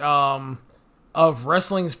match of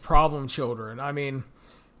wrestling's problem children. I mean,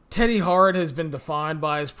 Teddy Hart has been defined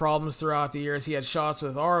by his problems throughout the years. He had shots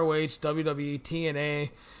with ROH, WWE, TNA,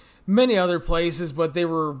 many other places, but they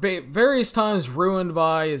were various times ruined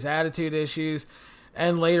by his attitude issues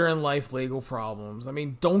and later in life legal problems. I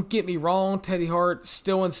mean, don't get me wrong, Teddy Hart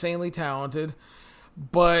still insanely talented,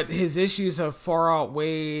 but his issues have far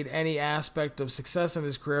outweighed any aspect of success in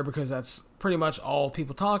his career, because that's pretty much all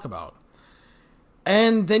people talk about.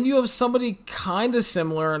 And then you have somebody kind of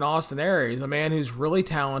similar in Austin Aries, a man who's really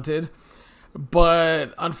talented,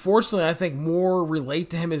 but unfortunately I think more relate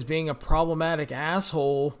to him as being a problematic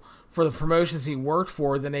asshole for the promotions he worked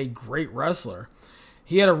for than a great wrestler.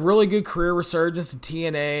 He had a really good career resurgence in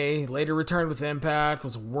TNA, later returned with Impact,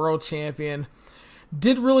 was a world champion,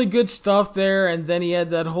 did really good stuff there, and then he had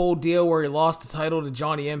that whole deal where he lost the title to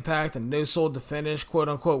Johnny Impact and no sold to finish, quote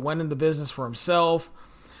unquote, went into business for himself.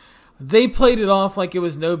 They played it off like it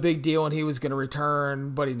was no big deal and he was going to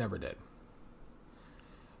return, but he never did.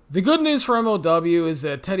 The good news for MLW is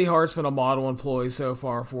that Teddy Hart's been a model employee so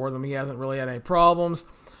far for them. He hasn't really had any problems.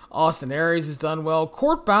 Austin Aries has done well.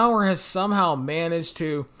 Court Bauer has somehow managed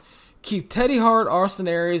to keep Teddy Hart, Austin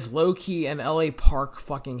Aries, low-key, and LA Park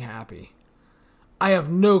fucking happy. I have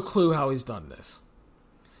no clue how he's done this.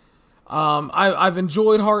 I've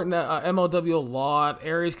enjoyed Hart in MLW a lot.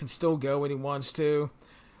 Aries can still go when he wants to.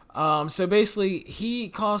 So basically, he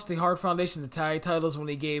cost the Hart Foundation the tag titles when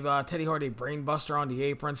he gave Teddy Hart a brainbuster on the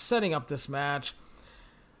apron, setting up this match.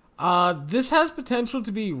 This has potential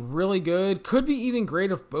to be really good. Could be even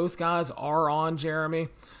great if both guys are on, Jeremy.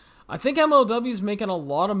 I think MLW is making a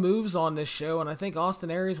lot of moves on this show, and I think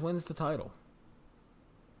Austin Aries wins the title.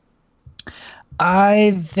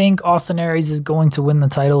 I think Austin Aries is going to win the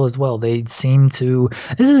title as well. They seem to...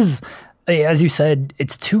 This is, as you said,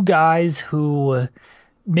 it's two guys who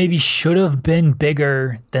maybe should have been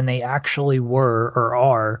bigger than they actually were or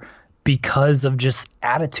are because of just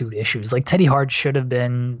attitude issues. Like, Teddy Hart should have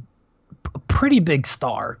been a pretty big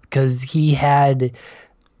star because he had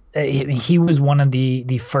he was one of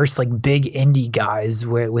the first like big indie guys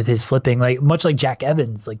with his flipping, like much like Jack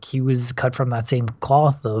Evans. Like he was cut from that same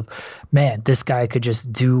cloth of, man, this guy could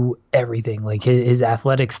just do everything. Like his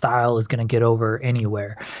athletic style is going to get over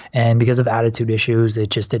anywhere. And because of attitude issues, it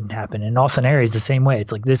just didn't happen. And Austin Aries the same way.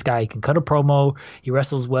 It's like this guy can cut a promo, he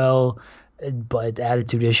wrestles well, but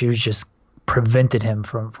attitude issues just prevented him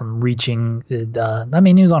from reaching. I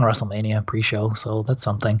mean, he was on WrestleMania pre-show, so that's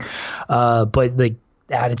something. But like,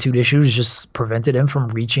 attitude issues just prevented him from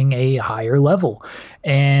reaching a higher level.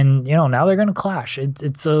 And now they're going to clash.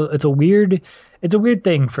 It's a weird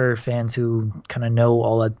thing for fans who kind of know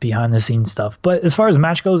all that behind the scenes stuff. But as far as the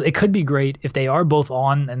match goes, it could be great if they are both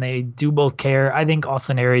on and they do both care. I think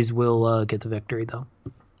Austin Aries will get the victory though.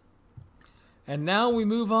 And now we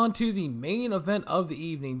move on to the main event of the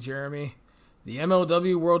evening, Jeremy. The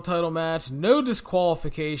MLW World Title match, no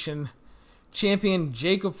disqualification. Champion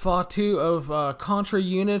Jacob Fatu of Contra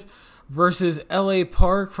Unit versus LA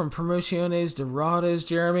Park from Promociones Doradas.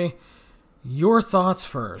 Jeremy, your thoughts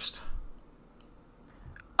first.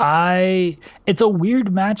 It's a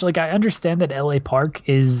weird match. Like, I understand that LA Park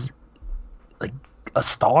is like a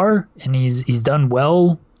star and he's done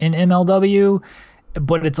well in MLW,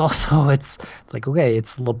 but it's also it's like, okay,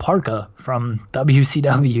 it's La Parka from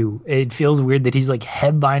WCW. It feels weird that he's like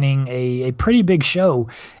headlining a pretty big show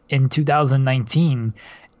in 2019,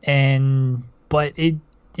 but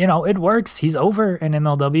it works. He's over in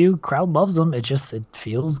MLW. Crowd loves him. It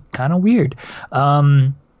feels kind of weird.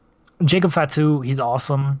 Jacob Fatu, he's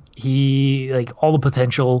awesome. He like all the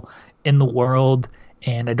potential in the world,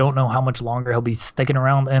 and I don't know how much longer he'll be sticking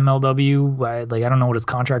around MLW. I don't know what his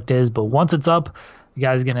contract is, but once it's up, the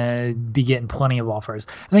guy's gonna be getting plenty of offers.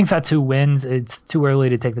 I think Fatu wins. It's too early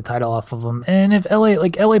to take the title off of him. And if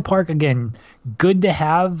LA Park, again, good to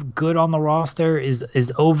have, good on the roster,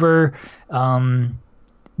 is over.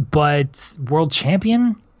 But world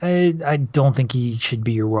champion, I don't think he should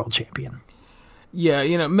be your world champion.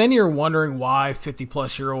 Yeah, many are wondering why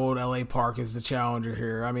 50-plus-year-old LA Park is the challenger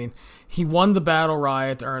here. I mean, he won the Battle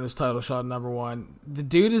Riot to earn his title shot #1. The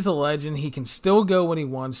dude is a legend. He can still go when he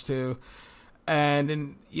wants to.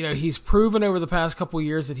 And he's proven over the past couple of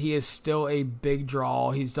years that he is still a big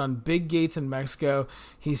draw. He's done big gates in Mexico.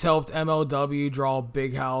 He's helped MLW draw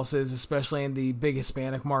big houses, especially in the big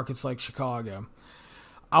Hispanic markets like Chicago.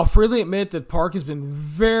 I'll freely admit that Park has been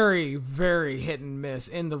very, very hit and miss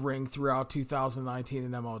in the ring throughout 2019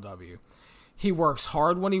 in MLW. He works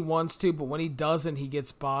hard when he wants to, but when he doesn't, he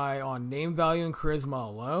gets by on name value and charisma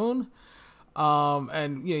alone.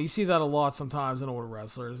 And you see that a lot sometimes in older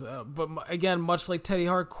wrestlers. But again, much like Teddy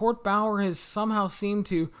Hart, Court Bauer has somehow seemed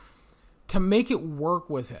to make it work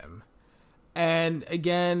with him. And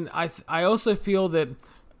again, I also feel that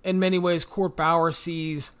in many ways, Court Bauer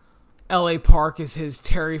sees LA Park as his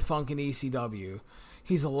Terry Funk in ECW.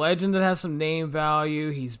 He's a legend that has some name value.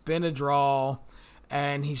 He's been a draw,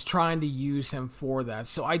 and he's trying to use him for that.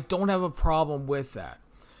 So I don't have a problem with that.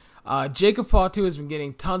 Jacob Fatu has been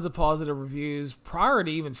getting tons of positive reviews prior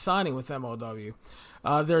to even signing with MLW.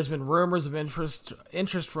 There's been rumors of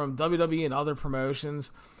interest from WWE and other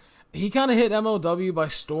promotions. He kind of hit MLW by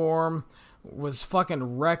storm, was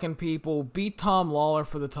fucking wrecking people, beat Tom Lawler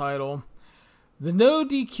for the title. The no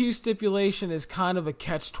DQ stipulation is kind of a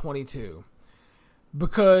catch-22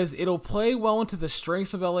 because it'll play well into the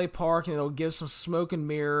strengths of LA Park and it'll give some smoke and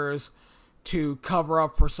mirrors to cover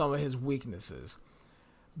up for some of his weaknesses.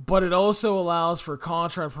 But it also allows for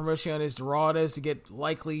Contra and Promociones Doradas to get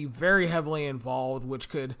likely very heavily involved, which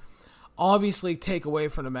could obviously take away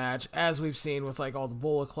from the match, as we've seen with all the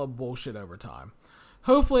Bullet Club bullshit over time.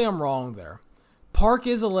 Hopefully I'm wrong there. Park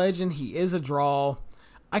is a legend. He is a draw.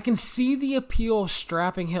 I can see the appeal of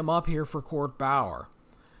strapping him up here for Court Bauer.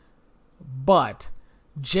 But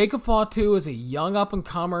Jacob Fatu is a young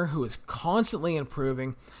up-and-comer who is constantly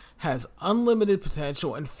improving, has unlimited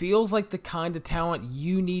potential, and feels like the kind of talent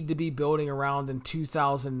you need to be building around in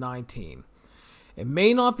 2019. It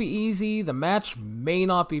may not be easy, the match may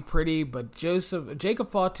not be pretty, but Jacob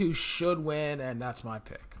Fatu should win, and that's my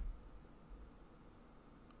pick.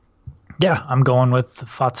 Yeah, I'm going with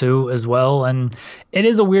Fatu as well, and it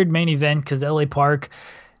is a weird main event because LA Park,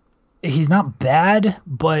 he's not bad,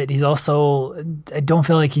 but he's also, I don't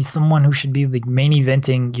feel like he's someone who should be main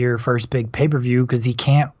eventing your first big pay-per-view because he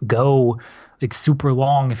can't go super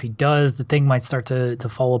long. If he does, the thing might start to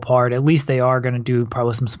fall apart. At least they are going to do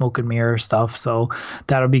probably some smoke and mirror stuff, so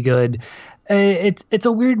that'll be good. It's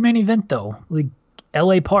a weird main event though.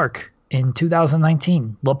 LA Park in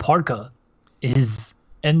 2019, La Parka is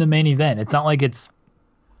in the main event. It's not like it's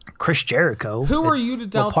Chris Jericho. Who are you to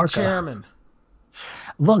doubt the chairman?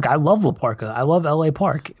 Look, I love La Parka. I love LA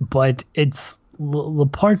Park, but it's La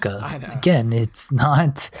Parka. I know. Again, it's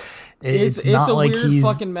not. It's a like weird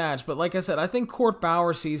fucking match, but like I said, I think Court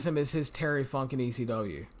Bauer sees him as his Terry Funk in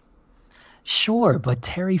ECW. Sure, but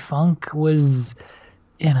Terry Funk was,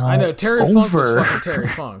 I know Terry Funk was fucking Terry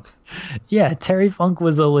Funk. Yeah, Terry Funk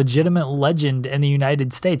was a legitimate legend in the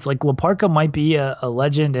United States. Like La Parka might be a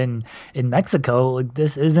legend in Mexico. Like,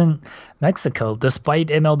 this isn't Mexico, despite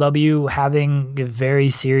MLW having very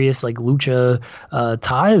serious like lucha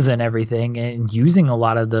ties and everything, and using a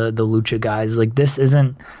lot of the lucha guys. Like, this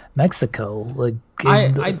isn't Mexico. Like,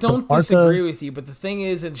 I don't disagree with you, but the thing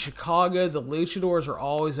is, in Chicago, the luchadors are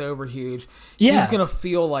always over huge. Yeah. He's gonna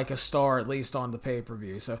feel like a star, at least on the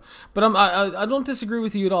pay-per-view. So, but I don't disagree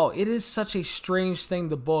with you at all. It is such a strange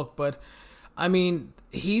thing to book, but I mean,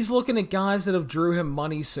 he's looking at guys that have drew him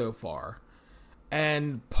money so far,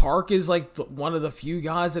 and Park is like one of the few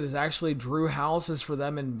guys that has actually drew houses for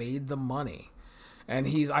them and made them money. And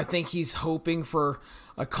I think he's hoping for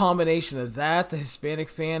a combination of that, the Hispanic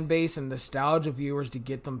fan base, and nostalgia viewers to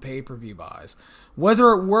get them pay-per-view buys.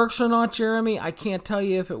 Whether it works or not, Jeremy, I can't tell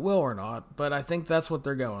you if it will or not, but I think that's what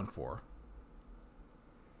they're going for.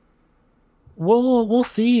 We'll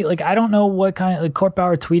see. Like, I don't know what kind of, like, Court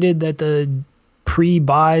Bauer tweeted that the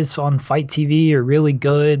pre-buys on Fight TV are really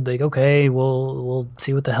good. Like, okay, we'll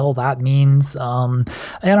see what the hell that means. I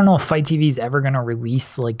don't know if Fight TV is ever going to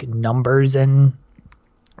release like numbers, and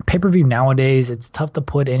pay-per-view nowadays, it's tough to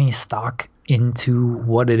put any stock into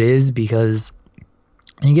what it is, because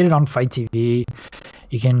you get it on Fight TV,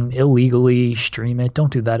 you can illegally stream it.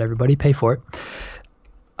 Don't do that, everybody. Pay for it.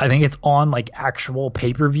 I think it's on like actual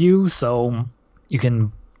pay-per-view, so you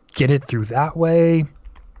can get it through that way.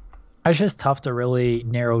 It's just tough to really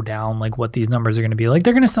narrow down like what these numbers are going to be. Like,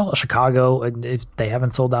 they're going to sell at Chicago, and if they haven't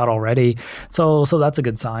sold out already, so that's a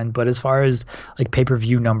good sign. But as far as like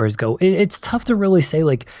pay-per-view numbers go, it's tough to really say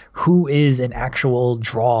like who is an actual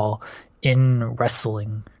draw in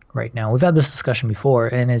wrestling right now. We've had this discussion before,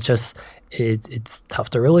 and it's tough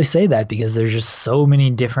to really say that, because there's just so many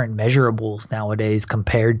different measurables nowadays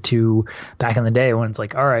compared to back in the day when it's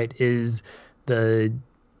like, all right, is the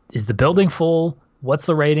building full? What's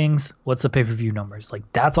the ratings? What's the pay-per-view numbers? Like,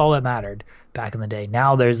 that's all that mattered back in the day.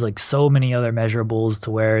 Now there's like so many other measurables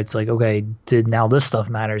to where it's like, okay, now this stuff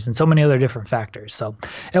matters, and so many other different factors. So,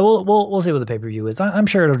 and we'll see what the pay-per-view is. I'm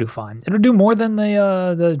sure it'll do fine. It'll do more than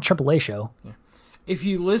the AAA show. Yeah. If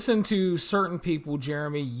you listen to certain people,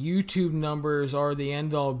 Jeremy, YouTube numbers are the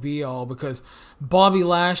end-all be-all, because Bobby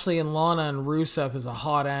Lashley and Lana and Rusev is a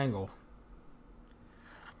hot angle.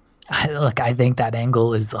 Look, I think that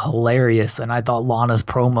angle is hilarious, and I thought Lana's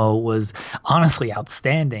promo was honestly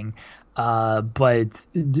outstanding. But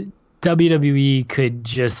WWE could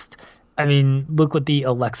just, I mean, look what the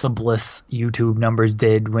Alexa Bliss YouTube numbers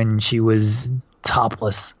did when she was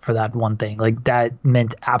topless for that one thing. Like, that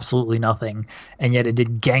meant absolutely nothing, and yet it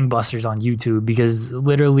did gangbusters on YouTube, because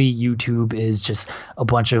literally YouTube is just a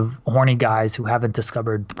bunch of horny guys who haven't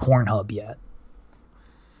discovered Pornhub yet.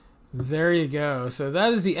 There you go. So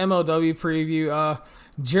that is the MLW preview.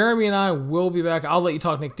 Jeremy and I will be back. I'll let you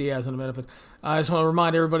talk Nick Diaz in a minute, but I just want to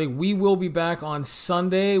remind everybody, we will be back on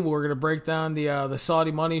Sunday. We're going to break down the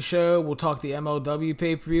Saudi Money show. We'll talk the MLW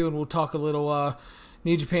pay-per-view, and we'll talk a little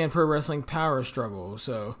New Japan Pro Wrestling Power Struggle.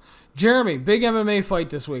 So, Jeremy, big MMA fight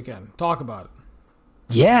this weekend. Talk about it.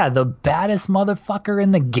 Yeah, the baddest motherfucker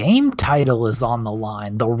in the game title is on the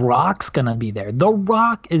line. The Rock's going to be there. The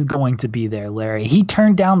Rock is going to be there, Larry. He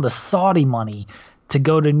turned down the Saudi money to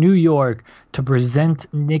go to New York to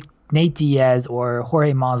present Nate Diaz or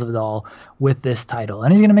Jorge Masvidal with this title.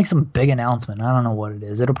 And he's going to make some big announcement. I don't know what it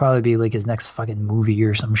is. It'll probably be like his next fucking movie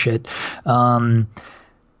or some shit. I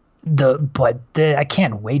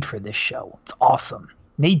can't wait for this show. It's awesome.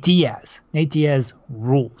 Nate Diaz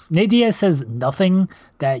rules. Nate Diaz says nothing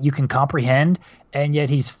that you can comprehend, and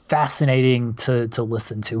yet he's fascinating to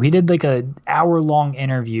listen to. He did like an hour-long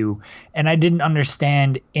interview, and I didn't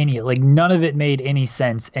understand none of it made any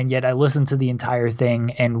sense, and yet I listened to the entire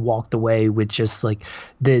thing and walked away with just like,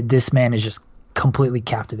 this man is just completely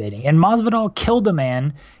captivating. And Masvidal killed a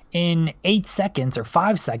man in 8 seconds or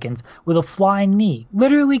 5 seconds with a flying knee.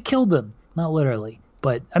 Literally killed him. Not literally.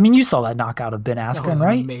 But, I mean, you saw that knockout of Ben Askren,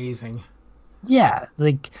 right? Amazing. Yeah,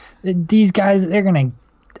 like, these guys,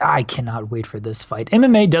 I cannot wait for this fight.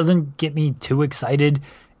 MMA doesn't get me too excited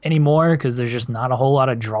anymore, because there's just not a whole lot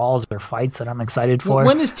of draws or fights that I'm excited for.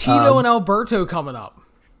 When is Tito and Alberto coming up?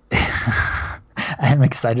 I'm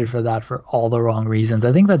excited for that for all the wrong reasons.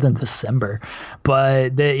 I think that's in December.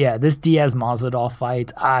 But this Diaz Masvidal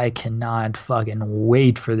fight, I cannot fucking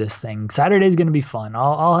wait for this thing. Saturday's going to be fun.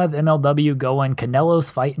 I'll have MLW going.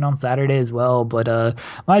 Canelo's fighting on Saturday as well, but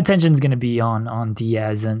my attention's going to be on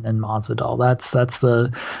Diaz and Masvidal. That's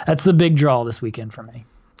the big draw this weekend for me.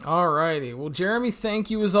 Alrighty. Well, Jeremy, thank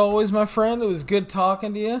you as always, my friend. It was good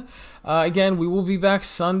talking to you. Again, we will be back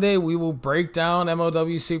Sunday. We will break down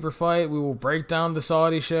MLW Superfight. We will break down the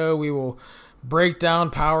Saudi show. We will break down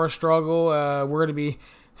Power Struggle. We're going to be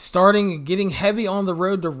getting heavy on the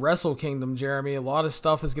road to Wrestle Kingdom, Jeremy. A lot of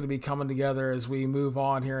stuff is going to be coming together as we move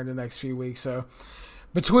on here in the next few weeks. So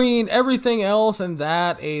between everything else and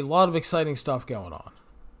that, a lot of exciting stuff going on.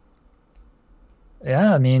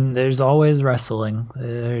 Yeah, I mean, there's always wrestling.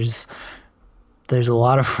 There's a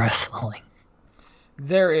lot of wrestling.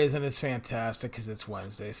 There is, and it's fantastic because it's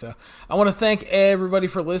Wednesday. So I want to thank everybody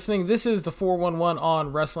for listening. This is the 411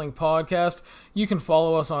 on Wrestling Podcast. You can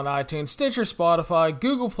follow us on iTunes, Stitcher, Spotify,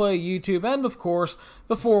 Google Play, YouTube, and of course,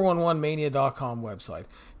 the 411mania.com website.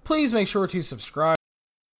 Please make sure to subscribe.